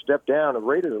Gruden stepped down, the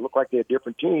Raiders look like they're a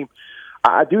different team.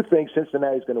 I do think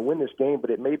Cincinnati's going to win this game, but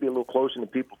it may be a little closer than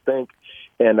people think.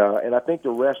 And I think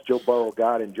the rest Joe Burrow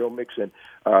got and Joe Mixon,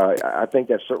 I think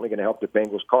that's certainly going to help the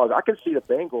Bengals' cause. I can see the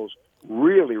Bengals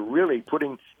really, really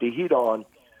putting the heat on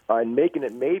and making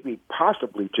it maybe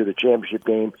possibly to the championship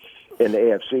game in the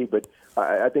AFC. But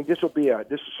I think this will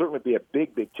certainly be a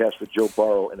big, big test for Joe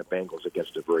Burrow and the Bengals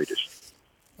against the Raiders.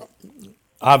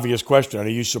 Obvious question. Are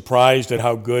you surprised at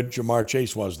how good Ja'Marr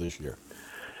Chase was this year?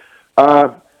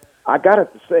 I got to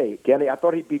say, Kenny, I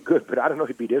thought he'd be good, but I don't know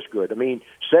he'd be this good. I mean,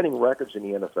 setting records in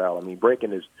the NFL. I mean,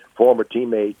 breaking his former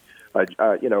teammate,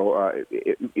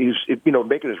 he's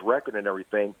making his record and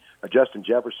everything. Justin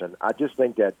Jefferson. I just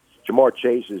think that Ja'Marr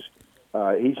Chase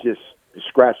he's just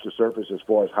scratched the surface as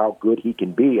far as how good he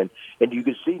can be, and you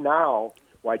can see now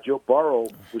why Joe Burrow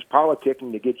was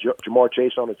politicking to get Ja'Marr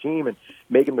Chase on the team and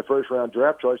make him the first-round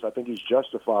draft choice. I think he's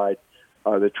justified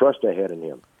the trust they had in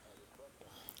him.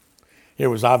 It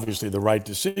was obviously the right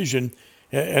decision,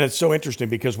 and it's so interesting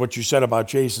because what you said about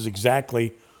Chase is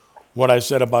exactly what I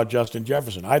said about Justin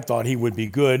Jefferson. I thought he would be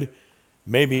good,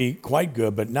 maybe quite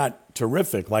good, but not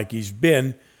terrific like he's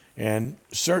been, and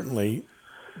certainly,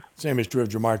 same is true of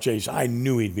Ja'Marr Chase. I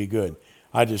knew he'd be good.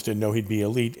 I just didn't know he'd be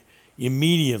elite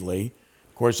immediately.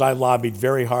 Of course, I lobbied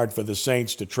very hard for the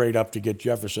Saints to trade up to get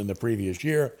Jefferson the previous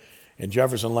year, and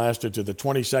Jefferson lasted to the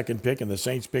 22nd pick, and the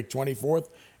Saints picked 24th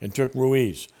and took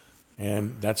Ruiz.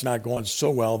 And that's not going so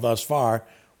well thus far.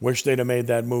 Wish they'd have made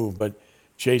that move, but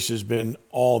Chase has been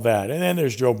all that. And then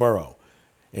there's Joe Burrow.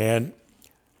 And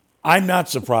I'm not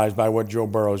surprised by what Joe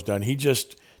Burrow's done.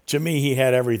 To me, he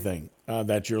had everything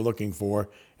that you're looking for.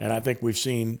 And I think we've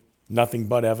seen nothing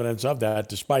but evidence of that,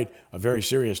 despite a very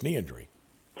serious knee injury.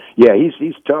 Yeah,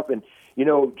 he's tough. And,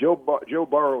 Joe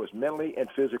Burrow is mentally and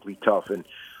physically tough. And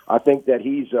I think that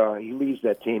he leads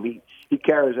that team. He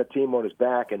carries that team on his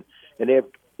back. And they have,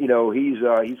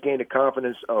 he's gained the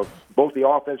confidence of both the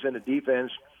offense and the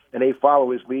defense, and they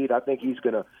follow his lead. I think he's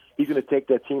gonna take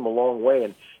that team a long way.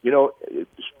 And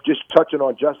just touching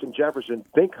on Justin Jefferson,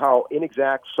 think how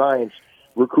inexact science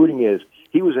recruiting is.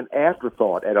 He was an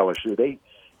afterthought at LSU. They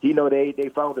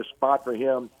found a spot for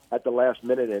him at the last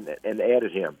minute and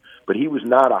added him, but he was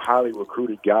not a highly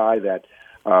recruited guy that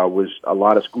was a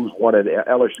lot of schools wanted.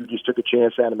 LSU just took a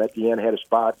chance at him at the end, had a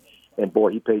spot, and boy,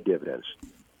 he paid dividends.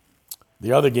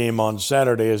 The other game on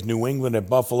Saturday is New England at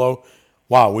Buffalo.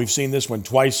 Wow, we've seen this one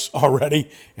twice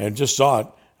already and just saw it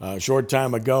a short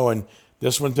time ago. And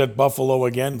this one's at Buffalo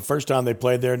again. First time they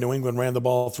played there, New England ran the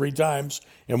ball 3 times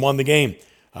and won the game.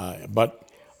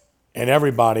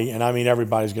 Everybody's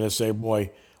going to say,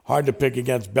 boy, hard to pick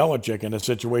against Belichick in a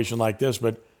situation like this,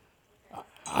 but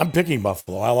I'm picking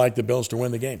Buffalo. I like the Bills to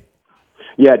win the game.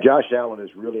 Yeah, Josh Allen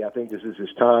is really, I think this is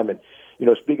his time. And,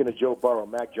 speaking of Joe Burrow,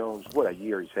 Mac Jones, what a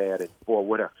year he's had. And, boy,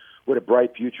 what a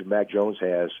bright future Mac Jones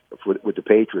has with the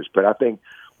Patriots. But I think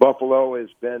Buffalo has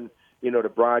been,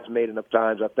 the bridesmaid enough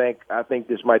times. I think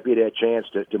this might be their chance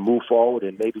to move forward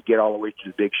and maybe get all the way to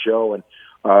the big show. And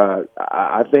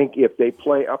I think if they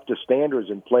play up to standards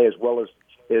and play as well as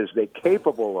they're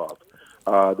capable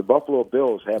of, the Buffalo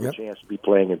Bills have a chance to be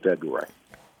playing in February.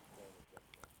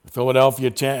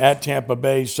 Philadelphia at Tampa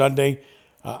Bay Sunday.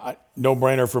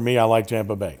 No-brainer for me. I like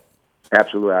Tampa Bay.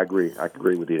 Absolutely, I agree. I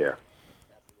agree with you there.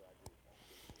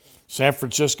 San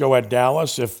Francisco at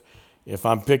Dallas. If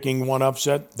I'm picking one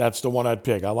upset, that's the one I'd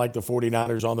pick. I like the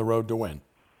 49ers on the road to win.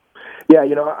 Yeah,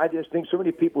 I just think so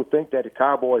many people think that the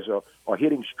Cowboys are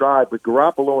hitting stride, but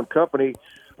Garoppolo and company,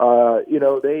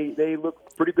 they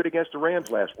look pretty good against the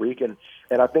Rams last week, and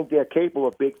I think they're capable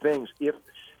of big things. If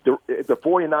the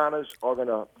 49ers are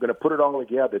gonna put it all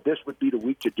together, this would be the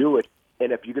week to do it.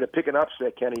 And if you're going to pick an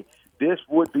upset, Kenny, this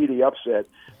would be the upset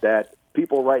that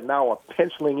people right now are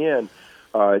penciling in.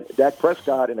 Dak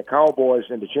Prescott and the Cowboys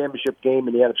in the championship game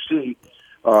in the NFC,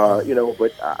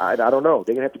 but I don't know.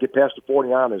 They're going to have to get past the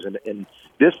 49ers, and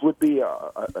this would be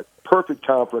a perfect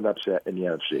time for an upset in the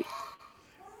NFC.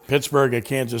 Pittsburgh at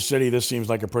Kansas City, this seems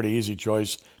like a pretty easy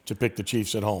choice to pick the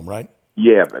Chiefs at home, right?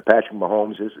 Yeah, Patrick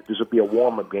Mahomes, this will be a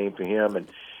warm-up game for him, and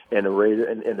the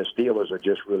Raiders and the Steelers are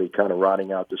just really kind of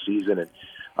rotting out the season. And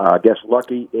I guess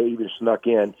lucky they even snuck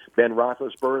in Ben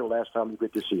Roethlisberger last time we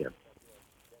get to see him.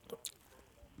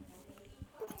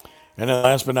 And then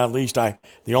last but not least,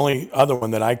 the only other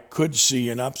one that I could see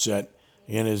an upset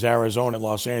in is Arizona at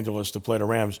Los Angeles to play the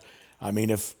Rams. I mean,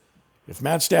 if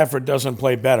Matt Stafford doesn't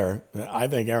play better, I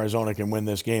think Arizona can win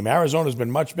this game. Arizona's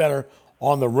been much better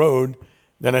on the road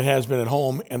than it has been at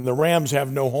home, and the Rams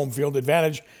have no home field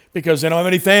advantage because they don't have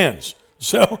any fans.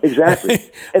 So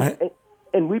exactly,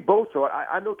 and we both thought.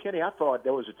 I know, Kenny. I thought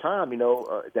there was a time,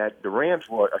 that the Rams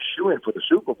were a shoo-in for the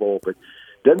Super Bowl, but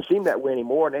doesn't seem that way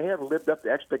anymore. And they haven't lived up to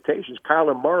expectations.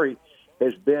 Kyler Murray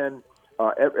has been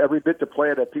every bit the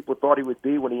player that people thought he would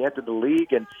be when he entered the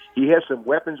league, and he has some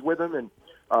weapons with him. And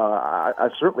I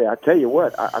tell you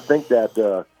what, I think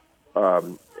that.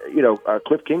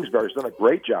 Cliff Kingsbury's done a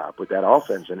great job with that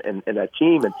offense and that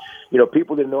team. And,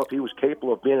 people didn't know if he was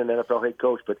capable of being an NFL head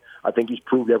coach, but I think he's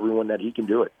proved everyone that he can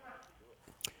do it.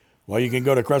 Well, you can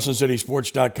go to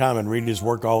CrescentCitySports.com and read his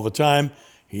work all the time.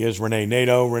 He is Renee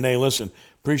Nato. Renee, listen,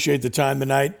 appreciate the time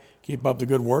tonight. Keep up the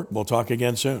good work. We'll talk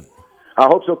again soon. I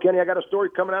hope so, Kenny. I got a story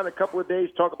coming out in a couple of days,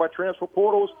 talk about transfer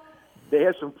portals. They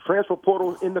had some transfer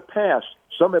portals in the past.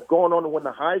 Some have gone on to win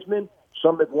the Heisman.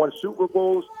 Some have won Super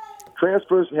Bowls.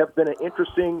 Transfers have been an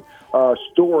interesting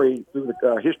story through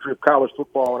the history of college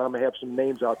football, and I'm going to have some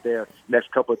names out there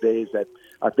next couple of days that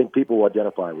I think people will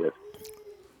identify with.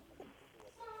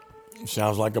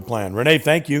 Sounds like a plan. Renee,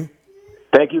 thank you.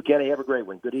 Thank you, Kenny. Have a great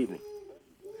one. Good evening.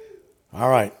 All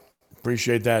right.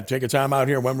 Appreciate that. Take a time out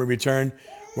here. When we return,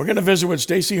 we're going to visit with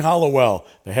Stacey Hollowell,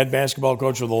 the head basketball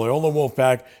coach of the Loyola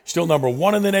Wolfpack, still number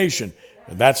 1 in the nation.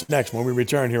 And that's next when we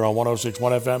return here on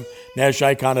 106.1 FM, Nash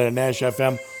Icon and at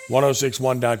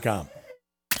NashFM1061.com.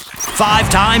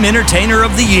 5-time Entertainer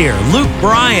of the Year, Luke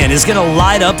Bryan is going to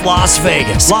light up Las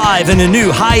Vegas. Live in a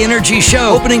new high-energy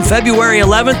show opening February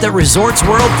 11th at Resorts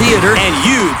World Theater, and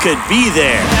you could be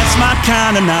there. That's my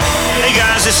kind of night. Hey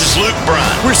guys, this is Luke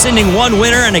Bryan. We're sending one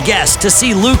winner and a guest to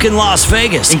see Luke in Las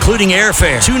Vegas, including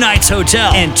airfare, 2 nights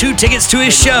hotel, and 2 tickets to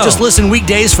his show. Just listen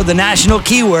weekdays for the national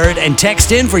keyword and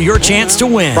text in for your chance to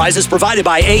win. Prizes provided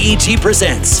by AEG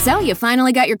Presents. So you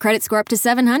finally got your credit score up to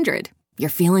 700. You're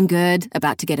feeling good,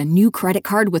 about to get a new credit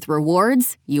card with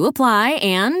rewards. You apply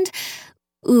and,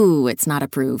 ooh, it's not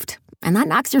approved. And that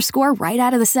knocks your score right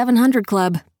out of the 700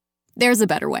 club. There's a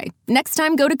better way. Next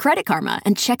time, go to Credit Karma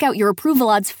and check out your approval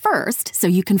odds first so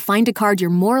you can find a card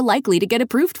you're more likely to get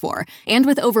approved for. And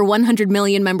with over 100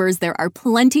 million members, there are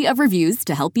plenty of reviews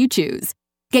to help you choose.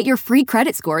 Get your free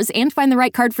credit scores and find the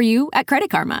right card for you at Credit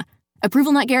Karma.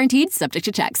 Approval not guaranteed, subject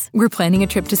to checks. We're planning a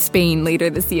trip to Spain later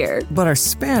this year. But our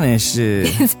Spanish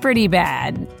is pretty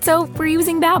bad. So we're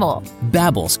using Babbel.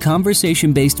 Babbel's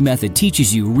conversation-based method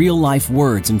teaches you real-life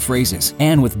words and phrases.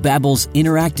 And with Babbel's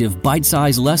interactive,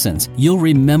 bite-sized lessons, you'll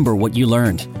remember what you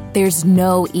learned. There's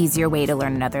no easier way to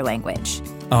learn another language.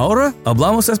 Ahora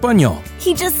hablamos español.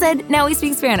 He just said, now we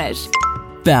speak Spanish.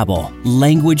 Babbel,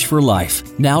 language for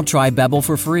life. Now try Babbel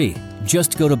for free.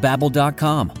 Just go to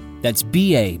Babbel.com. That's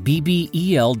Babbel.com.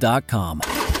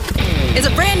 It's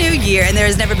a brand new year, and there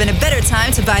has never been a better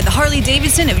time to buy the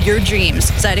Harley-Davidson of your dreams.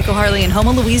 Zydeco Harley in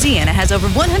Houma, Louisiana has over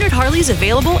 100 Harleys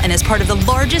available and is part of the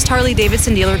largest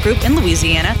Harley-Davidson dealer group in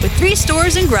Louisiana with 3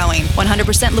 stores and growing.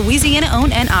 100%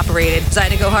 Louisiana-owned and operated.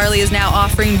 Zydeco Harley is now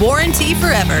offering Warranty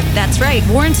Forever. That's right,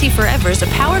 Warranty Forever is a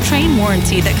powertrain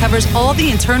warranty that covers all the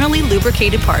internally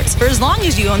lubricated parts for as long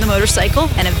as you own the motorcycle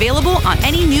and available on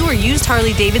any new or used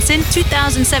Harley-Davidson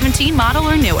 2017 model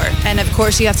or newer. And of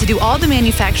course, you have to do all the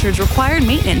manufacturer's required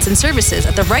maintenance and services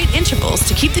at the right intervals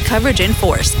to keep the coverage in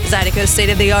force. Zydeco's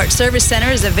state-of-the-art service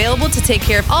center is available to take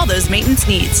care of all those maintenance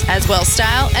needs, as well as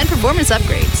style and performance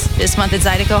upgrades. This month at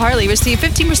Zydeco Harley, receive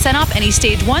 15% off any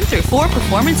stage 1 through 4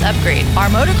 performance upgrade.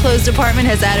 Our motor clothes department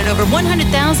has added over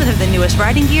 100,000 of the newest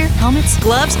riding gear, helmets,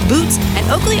 gloves, boots, and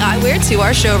Oakley eyewear to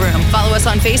our showroom. Follow us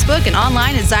on Facebook and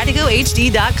online at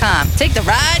ZydecoHD.com. Take the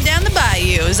ride down the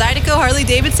bayou. Zydeco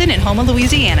Harley-Davidson in Houma,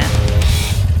 Louisiana.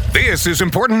 This is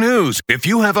important news. If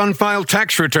you have unfiled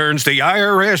tax returns, the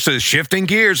IRS is shifting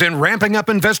gears and ramping up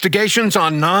investigations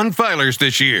on non-filers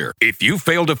this year. If you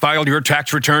failed to file your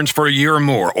tax returns for a year or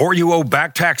more, or you owe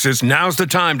back taxes, now's the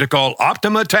time to call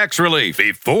Optima Tax Relief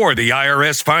before the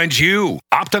IRS finds you.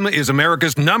 Optima is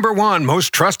America's #1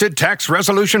 most trusted tax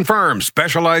resolution firm,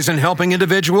 specialized in helping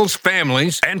individuals,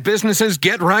 families, and businesses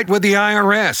get right with the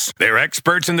IRS. They're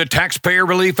experts in the Taxpayer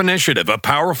Relief Initiative, a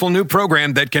powerful new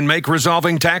program that can make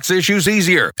resolving tax issues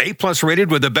easier. A+ rated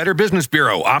with the Better Business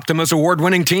Bureau, Optima's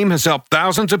award-winning team has helped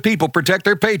thousands of people protect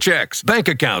their paychecks, bank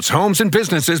accounts, homes, and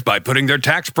businesses by putting their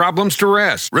tax problems to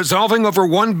rest, resolving over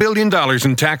 $1 billion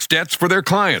in tax debts for their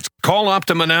clients. Call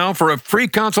Optima now for a free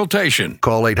consultation.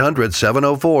 Call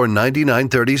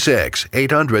 800-704-9936.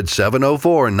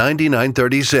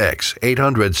 800-704-9936.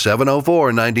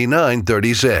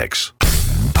 800-704-9936.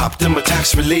 Optima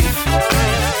Tax Relief.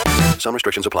 Some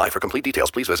restrictions apply. For complete details,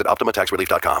 please visit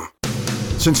OptimaTaxRelief.com.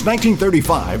 Since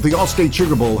 1935, the Allstate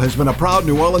Sugar Bowl has been a proud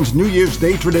New Orleans New Year's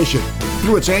Day tradition.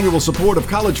 Through its annual support of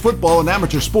college football and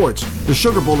amateur sports, the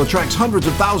Sugar Bowl attracts hundreds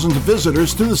of thousands of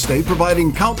visitors to the state,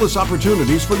 providing countless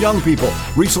opportunities for young people.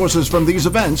 Resources from these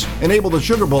events enable the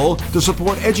Sugar Bowl to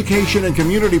support education and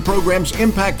community programs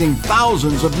impacting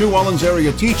thousands of New Orleans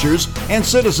area teachers and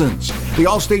citizens. The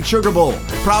Allstate Sugar Bowl,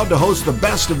 proud to host the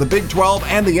best of the Big 12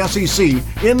 and the SEC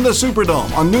in the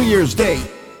Superdome on New Year's Day.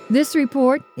 This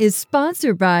report is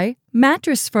sponsored by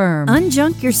Mattress Firm.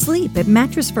 Unjunk your sleep at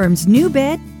Mattress Firm's New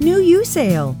Bed, New You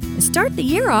sale. Start the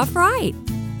year off right.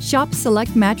 Shop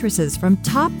select mattresses from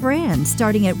top brands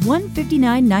starting at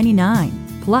 $159.99.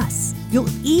 Plus, you'll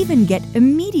even get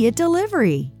immediate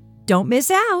delivery. Don't miss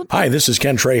out. Hi, this is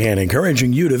Ken Trahan,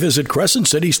 encouraging you to visit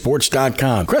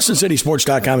CrescentCitySports.com.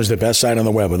 CrescentCitySports.com is the best site on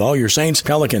the web with all your Saints,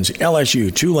 Pelicans,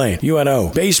 LSU, Tulane,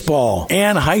 UNO, baseball,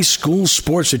 and high school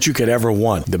sports that you could ever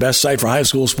want. The best site for high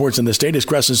school sports in the state is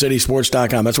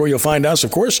CrescentCitySports.com. That's where you'll find us,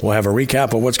 of course. We'll have a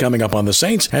recap of what's coming up on the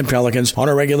Saints and Pelicans on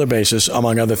a regular basis,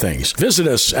 among other things. Visit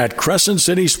us at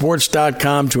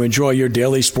CrescentCitySports.com to enjoy your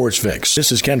daily sports fix.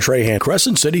 This is Ken Trahan,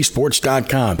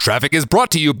 CrescentCitySports.com. Traffic is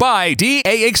brought to you by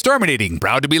DA Exterminating,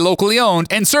 proud to be locally owned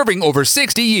and serving over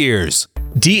 60 years.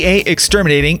 DA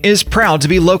Exterminating is proud to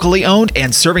be locally owned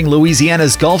and serving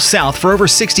Louisiana's Gulf South for over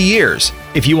 60 years.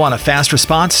 If you want a fast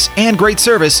response and great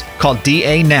service, call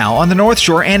DA now on the North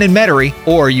Shore and in Metairie,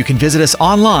 or you can visit us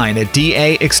online at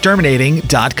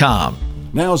daexterminating.com.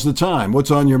 Now's the time.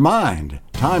 What's on your mind?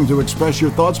 Time to express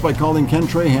your thoughts by calling Ken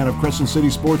Trahan of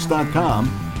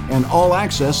CrescentCitySports.com and All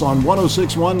Access on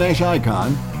 1061 Nash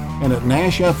Icon and at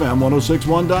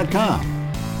NashFM1061.com.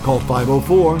 Call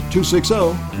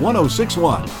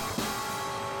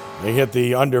 504-260-1061. They hit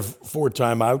the under 4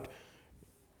 timeout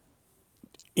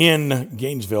in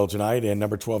Gainesville tonight, and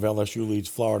number 12 LSU leads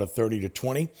Florida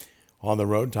 30-20 on the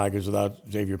road. Tigers without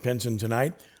Xavier Pinson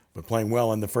tonight, but playing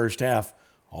well in the first half.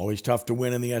 Always tough to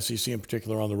win in the SEC, in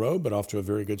particular on the road, but off to a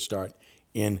very good start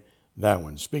in that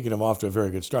one. Speaking of off to a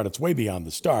very good start, it's way beyond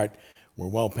the start. We're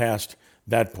well past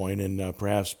that point and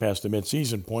perhaps past the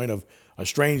midseason point of a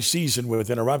strange season with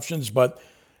interruptions. But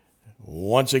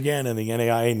once again, in the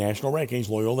NAIA national rankings,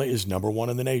 Loyola is number 1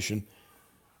 in the nation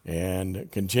and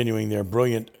continuing their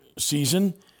brilliant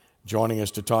season. Joining us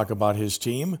to talk about his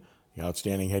team, the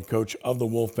outstanding head coach of the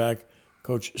Wolfpack,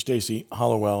 Coach Stacy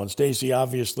Hollowell. And Stacy,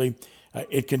 obviously,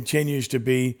 it continues to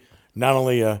be not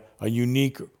only a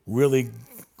unique, really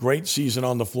great season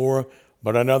on the floor,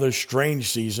 but another strange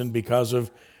season because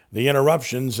of the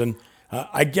interruptions. And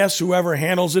I guess whoever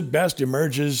handles it best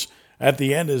emerges at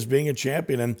the end as being a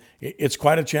champion. And it's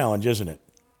quite a challenge, isn't it?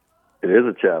 It is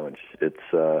a challenge.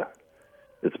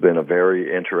 It's been a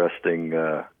very interesting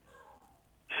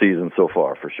season so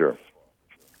far, for sure.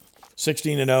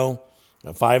 16-0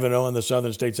 5-0 in the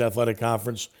Southern States Athletic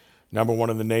Conference, number 1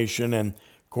 in the nation. And,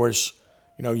 of course,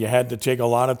 you had to take a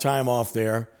lot of time off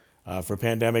there for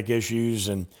pandemic issues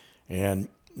and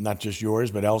not just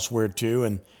yours, but elsewhere too.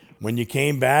 And when you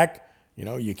came back,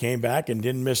 you came back and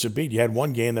didn't miss a beat. You had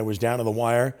one game that was down to the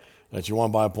wire that you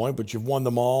won by a point, but you've won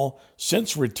them all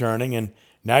since returning, and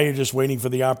now you're just waiting for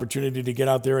the opportunity to get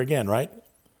out there again, right?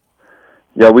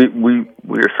 Yeah, we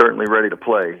are certainly ready to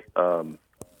play.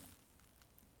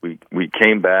 We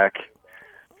came back.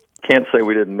 Can't say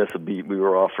we didn't miss a beat. We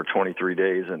were off for 23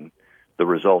 days, and the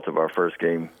result of our first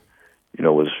game,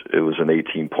 was an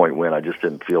 18-point win. I just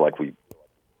didn't feel like we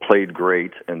played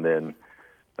great, and then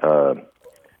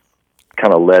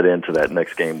kind of led into that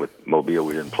next game with Mobile.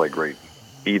 We didn't play great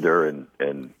either,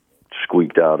 and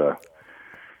squeaked out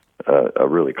a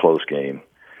really close game.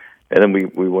 And then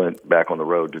we went back on the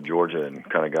road to Georgia and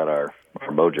kind of got our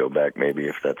mojo back, maybe,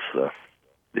 if that's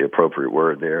the appropriate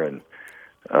word there, and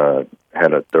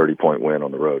had a 30-point win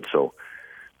on the road. So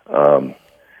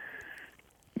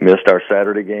missed our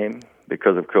Saturday game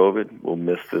because of COVID. We'll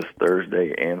miss this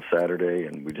Thursday and Saturday,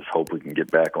 and we just hope we can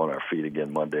get back on our feet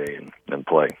again Monday and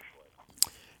play.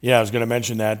 Yeah, I was going to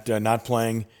mention that, not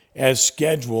playing as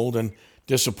scheduled, and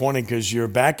disappointing because you're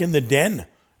back in the den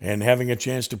and having a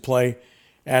chance to play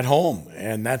at home.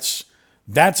 And that's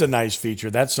a nice feature.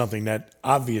 That's something that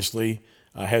obviously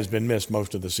has been missed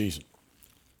most of the season.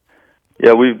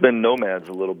 Yeah, we've been nomads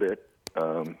a little bit.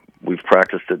 We've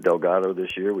practiced at Delgado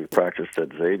this year. We've practiced at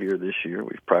Xavier this year.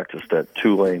 We've practiced at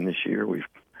Tulane this year. We've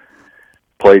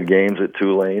played games at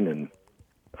Tulane and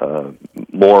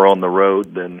more on the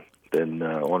road than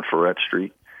on Ferret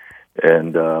Street.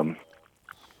 And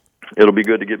it'll be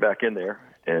good to get back in there.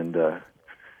 And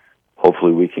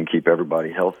hopefully we can keep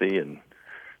everybody healthy and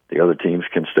the other teams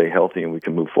can stay healthy and we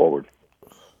can move forward.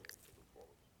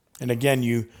 And again,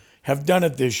 you have done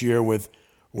it this year with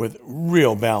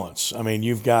real balance. I mean,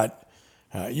 you've got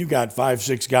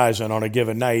 5-6 guys, and on a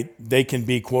given night, they can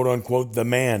be quote unquote the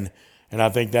man. And I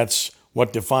think that's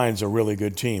what defines a really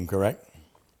good team. Correct?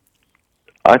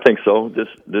 I think so.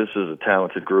 This is a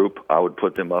talented group. I would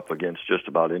put them up against just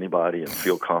about anybody and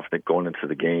feel confident going into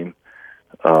the game.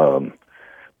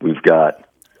 We've got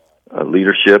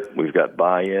leadership. We've got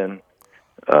buy-in.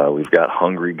 We've got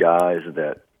hungry guys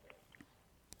that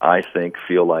I think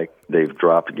feel like they've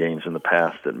dropped games in the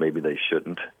past that maybe they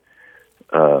shouldn't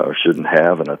or shouldn't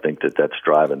have, and I think that's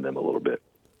driving them a little bit.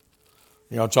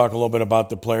 Talk a little bit about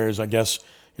the players. I guess,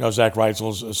 Zach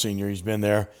Reitzel's a senior. He's been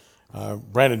there.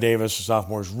 Brandon Davis, a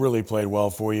sophomore, has really played well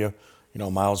for you.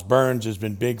 Miles Burns has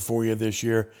been big for you this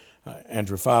year.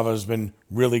 Andrew Fava has been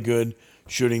really good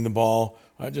shooting the ball.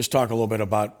 Just talk a little bit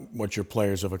about what your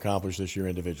players have accomplished this year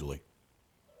individually.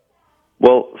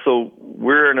 Well, so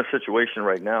we're in a situation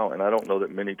right now, and I don't know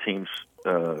that many teams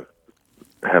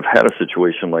have had a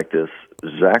situation like this.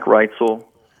 Zach Reitzel,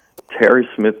 Terry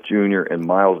Smith Jr., and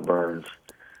Miles Burns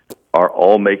are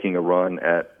all making a run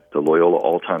at the Loyola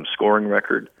all-time scoring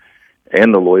record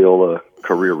and the Loyola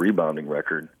career rebounding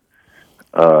record.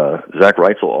 Zach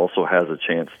Reitzel also has a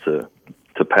chance to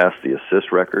pass the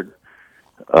assist record.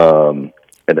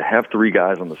 And to have 3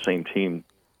 guys on the same team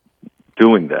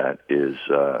doing that is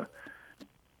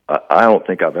I don't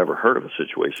think I've ever heard of a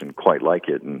situation quite like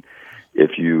it. And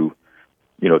if you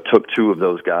took 2 of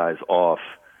those guys off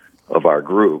of our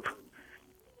group,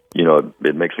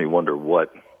 it makes me wonder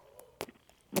what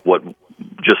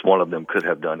just one of them could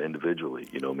have done individually,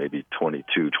 maybe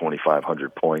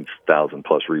 2,500 points,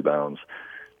 1,000+ rebounds.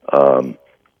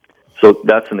 So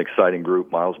that's an exciting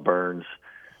group. Miles Burns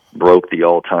broke the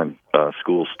all-time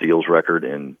school steals record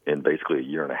in basically a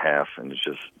year and a half, and is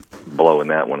just blowing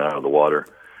that one out of the water.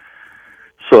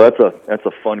 So that's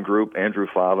a fun group. Andrew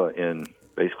Fava in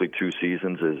basically 2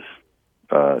 seasons is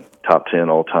top 10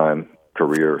 all-time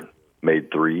career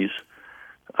made threes.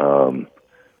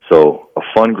 So a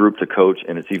fun group to coach,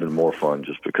 and it's even more fun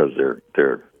just because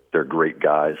they're great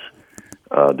guys.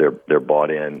 They're bought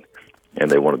in,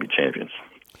 and they want to be champions.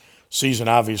 Season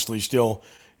obviously still,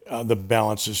 the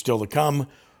balance is still to come,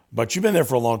 but you've been there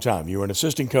for a long time. You were an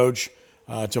assistant coach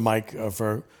to Mike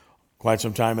for quite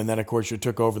some time, and then, of course, you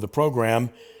took over the program,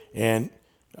 and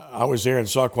I was there and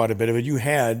saw quite a bit of it. You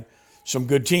had some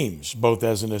good teams, both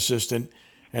as an assistant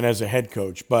and as a head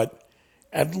coach, but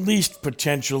at least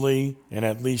potentially and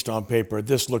at least on paper,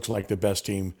 this looks like the best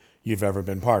team you've ever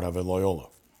been part of at Loyola.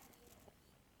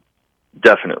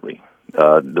 Definitely.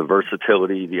 The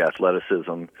versatility, the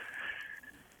athleticism,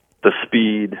 the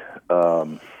speed,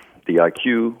 the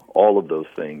IQ, all of those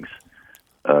things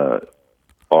are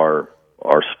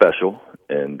special.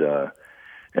 And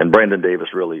Brandon Davis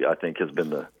really, I think, has been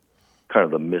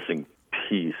the missing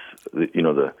piece.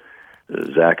 The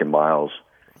Zach and Miles,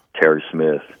 Terry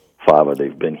Smith, Fava,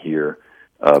 they've been here.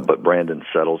 But Brandon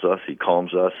settles us. He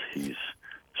calms us. He's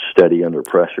steady under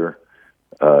pressure.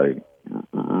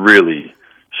 Really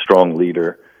strong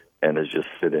leader, and has just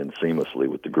fit in seamlessly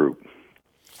with the group.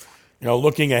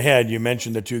 Looking ahead, you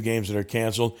mentioned the 2 games that are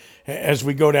canceled. As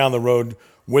we go down the road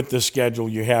with the schedule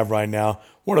you have right now,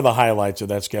 what are the highlights of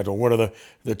that schedule? What are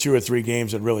the 2 or 3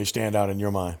 games that really stand out in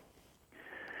your mind?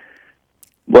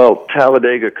 Well,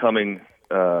 Talladega coming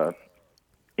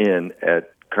in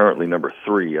at currently number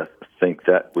 3, I think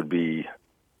that would be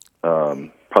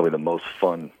probably the most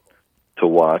fun to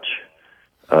watch,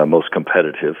 most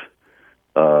competitive.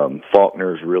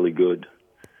 Faulkner is really good.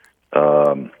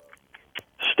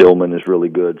 Stillman is really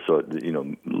good. So,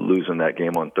 losing that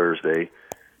game on Thursday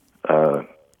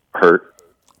hurt.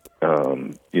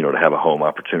 To have a home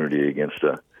opportunity against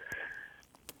a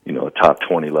top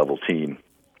 20 level team.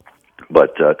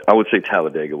 But I would say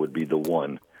Talladega would be the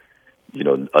one.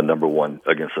 A number 1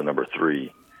 against a number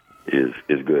 3 is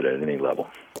good at any level.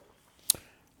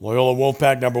 Loyola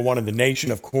Wolfpack, number 1 in the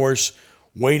nation, of course.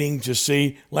 Waiting to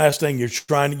see. Last thing,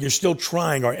 you're still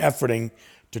trying or efforting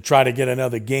to try to get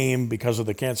another game because of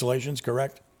the cancellations,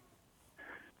 correct?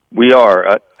 We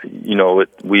are.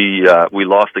 We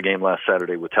lost the game last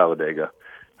Saturday with Talladega.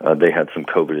 They had some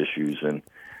COVID issues, and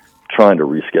trying to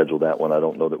reschedule that one. I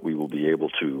don't know that we will be able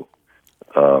to.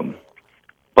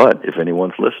 But if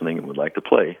anyone's listening and would like to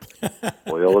play,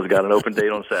 Loyola's got an open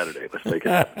date on Saturday. Let's make it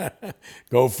happen.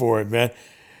 Go for it, man.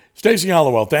 Stacey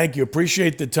Hollowell, thank you.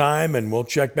 Appreciate the time, and we'll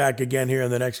check back again here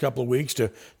in the next couple of weeks to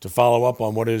follow up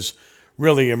on what is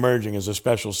really emerging as a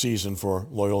special season for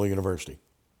Loyola University.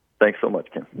 Thanks so much,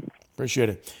 Ken. Appreciate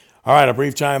it. All right, a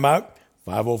brief timeout.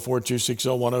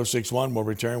 504-260-1061. We'll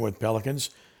return with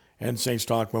Pelicans and Saints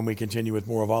Talk when we continue with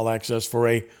more of All Access for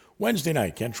a Wednesday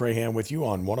night. Ken Trahan with you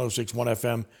on 106.1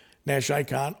 FM, Nash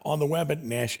Icon, on the web at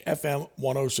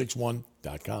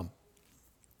NashFM1061.com.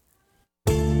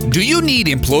 Do you need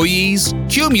employees?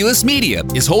 Cumulus Media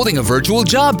is holding a virtual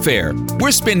job fair.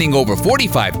 We're spending over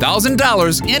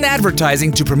 $45,000 in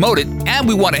advertising to promote it, and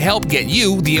we want to help get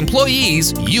you the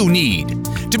employees you need.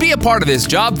 To be a part of this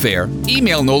job fair,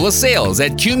 email NOLA Sales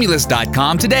at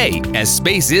Cumulus.com today, as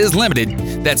space is limited.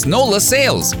 That's NOLA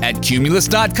Sales at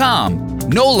Cumulus.com.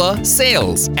 NOLA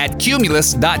Sales at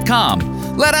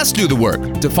Cumulus.com. Let us do the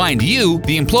work to find you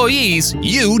the employees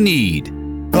you need.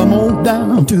 Come on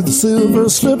down to the Silver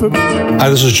Slipper. Hi,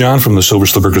 this is John from the Silver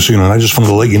Slipper Casino, and I just wanted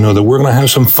to let you know that we're going to have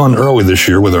some fun early this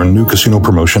year with our new casino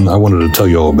promotion. I wanted to tell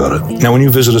you all about it. Now, when you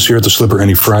visit us here at the Slipper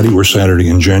any Friday or Saturday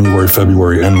in January,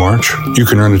 February, and March, you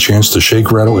can earn a chance to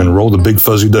shake, rattle, and roll the big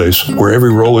fuzzy dice, where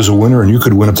every roll is a winner, and you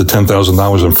could win up to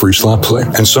 $10,000 in free slot play.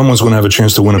 And someone's going to have a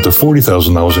chance to win up to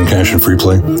 $40,000 in cash and free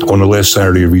play on the last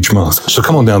Saturday of each month. So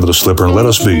come on down to the Slipper and let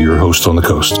us be your host on the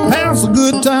coast. Have a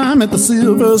good time at the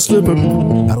Silver Slipper.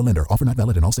 Not a lender. Offer not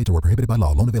valid in all states or were prohibited by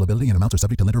law. Loan availability and amounts are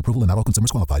subject to lender approval and not all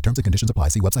consumers qualify. Terms and conditions apply.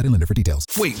 See website and lender for details.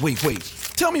 Wait.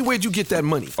 Tell me, where'd you get that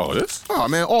money? Oh, this? Oh,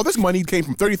 man, all this money came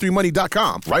from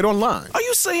 33money.com, right online. Are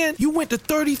you saying you went to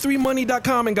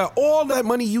 33money.com and got all that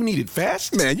money you needed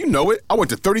fast? Man, you know it. I went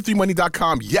to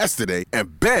 33money.com yesterday,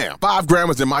 and bam, $5,000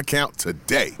 was in my account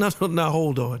today. Now,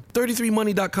 hold on.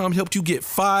 33money.com helped you get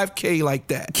 $5,000 like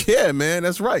that. Yeah, man,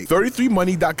 that's right.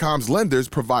 33money.com's lenders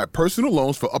provide personal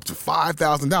loans for up to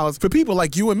 $5,000 for people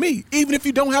like you and me, even if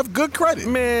you don't have good credit.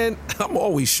 Man, I'm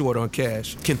always short on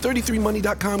cash. Can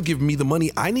 33money.com give me the money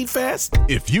I need fast?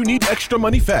 If you need extra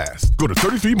money fast, go to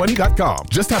 33money.com.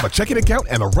 Just have a checking account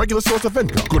and a regular source of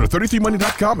income. Go to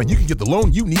 33money.com and you can get the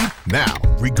loan you need now.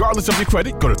 Regardless of your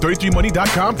credit, go to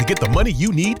 33money.com to get the money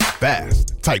you need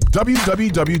fast. Type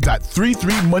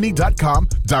www.33money.com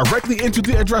directly into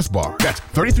the address bar. That's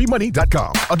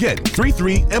 33money.com. Again,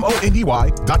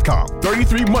 33money.com.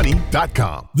 33money.com.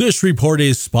 This report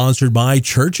is sponsored by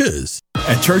Churches.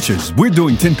 At Churches, we're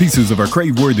doing 10 pieces of our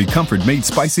crave-worthy comfort made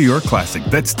spicy or classic.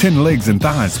 That's 10 legs and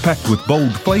thighs packed with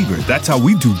bold flavor. That's how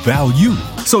we do value.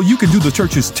 So you can do the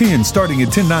Churches 10 starting at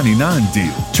 $10.99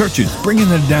 deal. Churches, bringing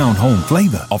the down-home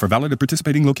flavor. Offer valid at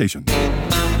participating locations.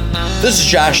 This is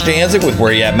Josh Danzig with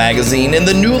Where You At Magazine and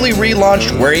the newly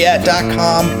relaunched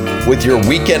WhereYouAt.com with your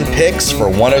weekend picks for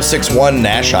 106.1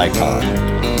 Nash Icon.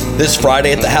 This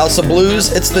Friday at the House of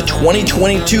Blues, it's the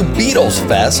 2022 Beatles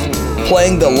Fest,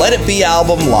 playing the Let It Be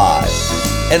album live.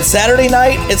 And Saturday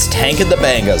night, it's Tank and the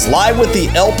Bangas, live with the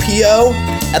LPO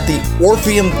at the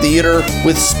Orpheum Theater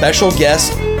with special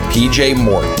guest PJ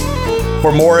Morton.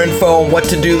 For more info on what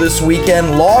to do this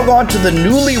weekend, log on to the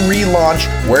newly relaunched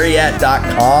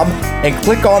WhereYouAt.com and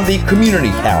click on the community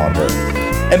calendar.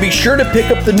 And be sure to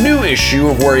pick up the new issue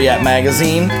of Where You At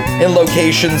magazine in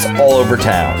locations all over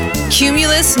town.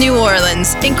 Cumulus New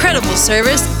Orleans. Incredible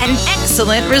service and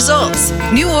excellent results.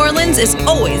 New Orleans is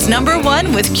always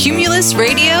 #1 with Cumulus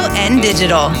Radio and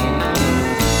Digital.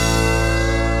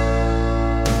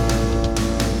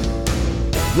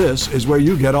 This is where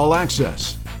you get all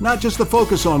access. Not just the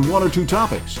focus on one or two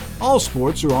topics. All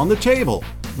sports are on the table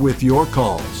with your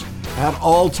calls at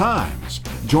all times.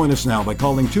 Join us now by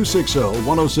calling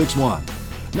 260-1061.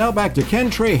 Now back to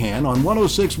Ken Trahan on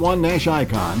 1061 Nash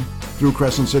Icon through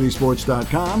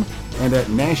CrescentCitySports.com and at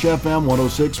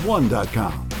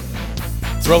NashFM1061.com.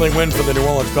 Thrilling win for the New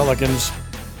Orleans Pelicans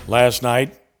last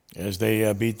night as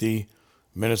they beat the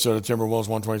Minnesota Timberwolves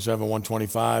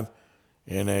 127-125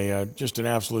 in just an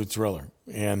absolute thriller.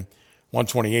 And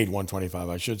 128-125,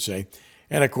 I should say.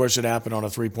 And, of course, it happened on a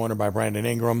three-pointer by Brandon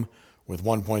Ingram with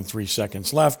 1.3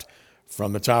 seconds left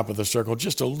from the top of the circle,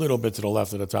 just a little bit to the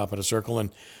left of the top of the circle.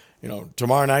 And,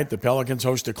 tomorrow night the Pelicans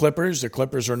host the Clippers. The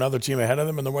Clippers are another team ahead of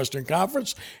them in the Western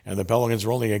Conference, and the Pelicans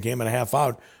are only a game and a half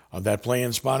out of that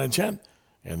play-in spot in 10.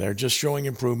 And they're just showing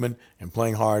improvement and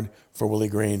playing hard for Willie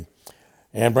Green.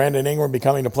 And Brandon Ingram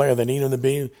becoming the player they need him to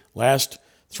be. Last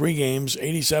 3 games,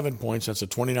 87 points. That's a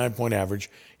 29-point average.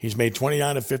 He's made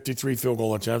 29 of 53 field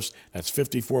goal attempts. That's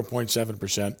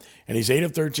 54.7%. And he's 8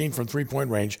 of 13 from three-point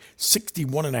range,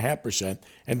 61.5%.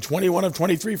 And 21 of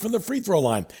 23 from the free throw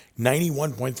line,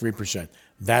 91.3%.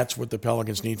 That's what the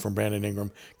Pelicans need from Brandon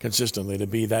Ingram consistently to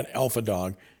be that alpha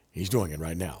dog. He's doing it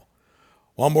right now.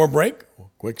 One more break,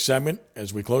 quick segment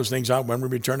as we close things out when we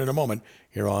return in a moment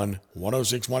here on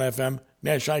 106.1 FM,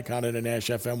 Nash Icon and at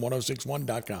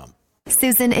NashFM1061.com.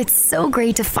 Susan, it's so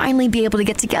great to finally be able to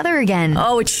get together again.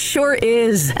 Oh, it sure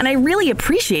is. And I really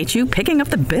appreciate you picking up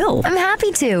the bill. I'm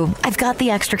happy to. I've got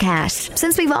the extra cash.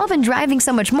 Since we've all been driving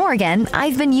so much more again,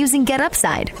 I've been using Get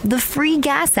Upside, the free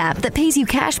gas app that pays you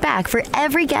cash back for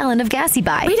every gallon of gas you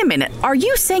buy. Wait a minute. Are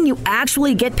you saying you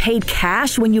actually get paid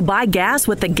cash when you buy gas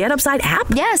with the Get Upside app?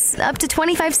 Yes, up to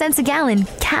 25 cents a gallon.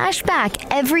 Cash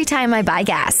back every time I buy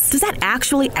gas. Does that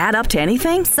actually add up to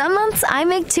anything? Some months I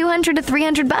make $200 to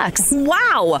 $300.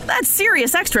 Wow, that's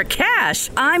serious extra cash.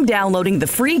 I'm downloading the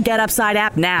free Get Upside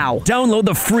app now. Download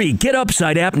the free Get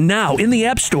Upside app now in the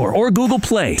App Store or Google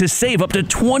Play to save up to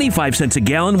 25 cents a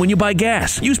gallon when you buy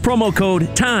gas. Use promo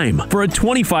code TIME for a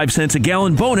 25 cents a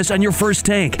gallon bonus on your first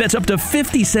tank. That's up to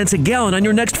 50 cents a gallon on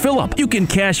your next fill-up. You can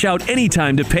cash out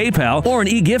anytime to PayPal or an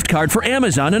e-gift card for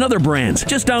Amazon and other brands.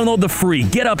 Just download the free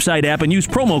Get Upside app and use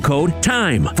promo code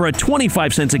TIME for a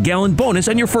 25 cents a gallon bonus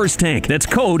on your first tank. That's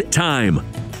code TIME.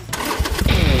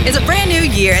 It's a brand new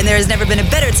year, and there has never been a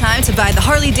better time to buy the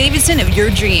Harley-Davidson of your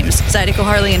dreams. Zydeco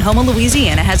Harley in Houma,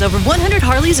 Louisiana has over 100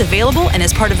 Harleys available and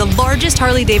is part of the largest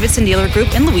Harley-Davidson dealer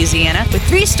group in Louisiana with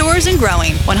 3 stores and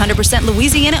growing. 100%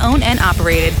 Louisiana-owned and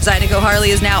operated. Zydeco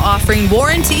Harley is now offering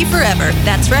Warranty Forever.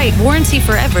 That's right, Warranty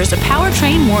Forever is a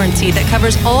powertrain warranty that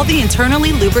covers all the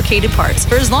internally lubricated parts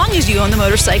for as long as you own the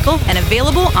motorcycle and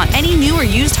available on any new or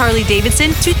used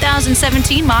Harley-Davidson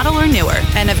 2017 model or newer.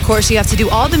 And of course, you have to do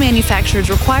all the manufacturer's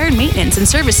required maintenance and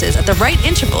services at the right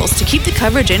intervals to keep the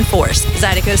coverage in force.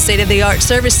 Zydeco's state-of-the-art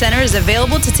service center is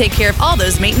available to take care of all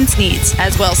those maintenance needs,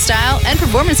 as well as style and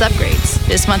performance upgrades.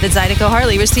 This month at Zydeco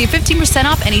Harley, receive 15%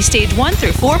 off any stage 1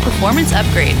 through 4 performance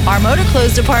upgrade. Our motor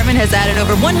clothes department has added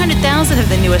over 100,000 of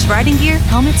the newest riding gear,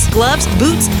 helmets, gloves,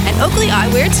 boots, and Oakley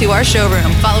eyewear to our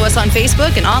showroom. Follow us on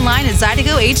Facebook and online at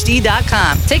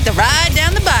ZydecoHD.com. Take the ride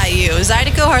down the bayou.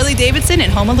 Zydeco Harley-Davidson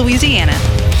in Houma, Louisiana.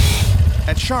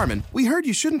 At Charmin, we heard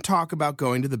you shouldn't talk about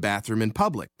going to the bathroom in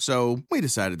public, so we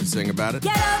decided to sing about it.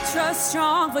 Get ultra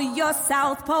strong for your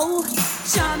South Pole.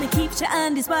 Charmin keeps your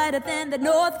undies whiter than the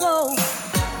North Pole.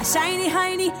 A shiny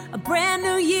hiney, a brand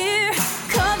new year.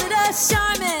 Call it a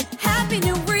Charmin. Happy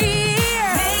New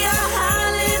Year. May your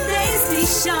holidays be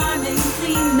Charmin,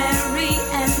 clean, merry,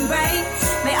 and bright.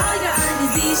 May all your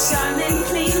undies be Charmin,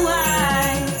 clean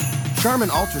white. Charmin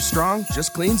Ultra Strong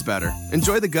just cleans better.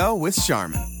 Enjoy the go with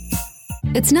Charmin.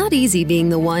 It's not easy being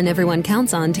the one everyone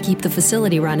counts on to keep the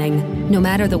facility running, no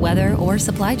matter the weather or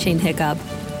supply chain hiccup.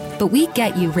 But we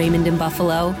get you, Raymond in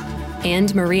Buffalo,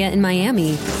 and Maria in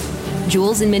Miami,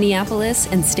 Jules in Minneapolis,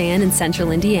 and Stan in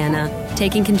Central Indiana,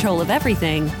 taking control of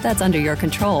everything that's under your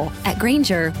control. At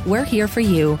Grainger, we're here for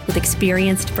you with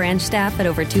experienced branch staff at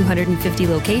over 250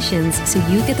 locations so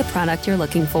you get the product you're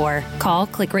looking for. Call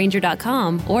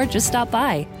clickgrainger.com or just stop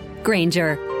by.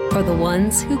 Grainger, for the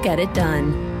ones who get it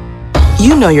done.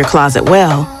 You know your closet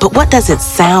well, but what does it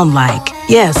sound like?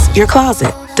 Yes, your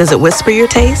closet. Does it whisper your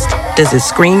taste? Does it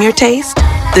scream your taste?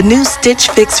 The new Stitch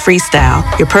Fix Freestyle,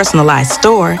 your personalized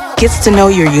store, gets to know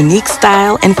your unique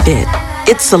style and fit.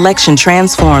 Its selection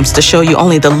transforms to show you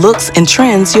only the looks and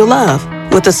trends you'll love.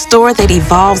 With a store that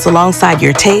evolves alongside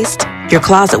your taste, your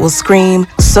closet will scream,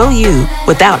 "So you,"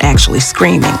 without actually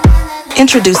screaming.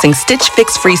 Introducing Stitch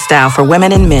Fix Freestyle for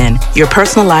women and men, your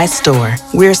personalized store.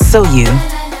 We're so you.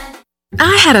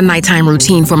 I had a nighttime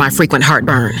routine for my frequent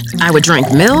heartburn. I would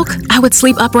drink milk, I would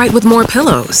sleep upright with more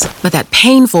pillows, but that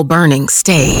painful burning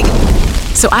stayed.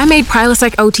 So I made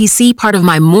Prilosec OTC part of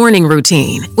my morning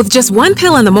routine. With just one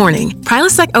pill in the morning,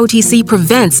 Prilosec OTC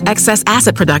prevents excess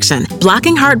acid production,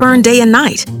 blocking heartburn day and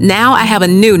night. Now I have a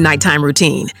new nighttime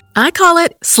routine. I call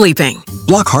it sleeping.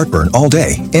 Block heartburn all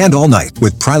day and all night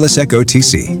with Prilosec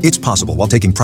OTC. It's possible while taking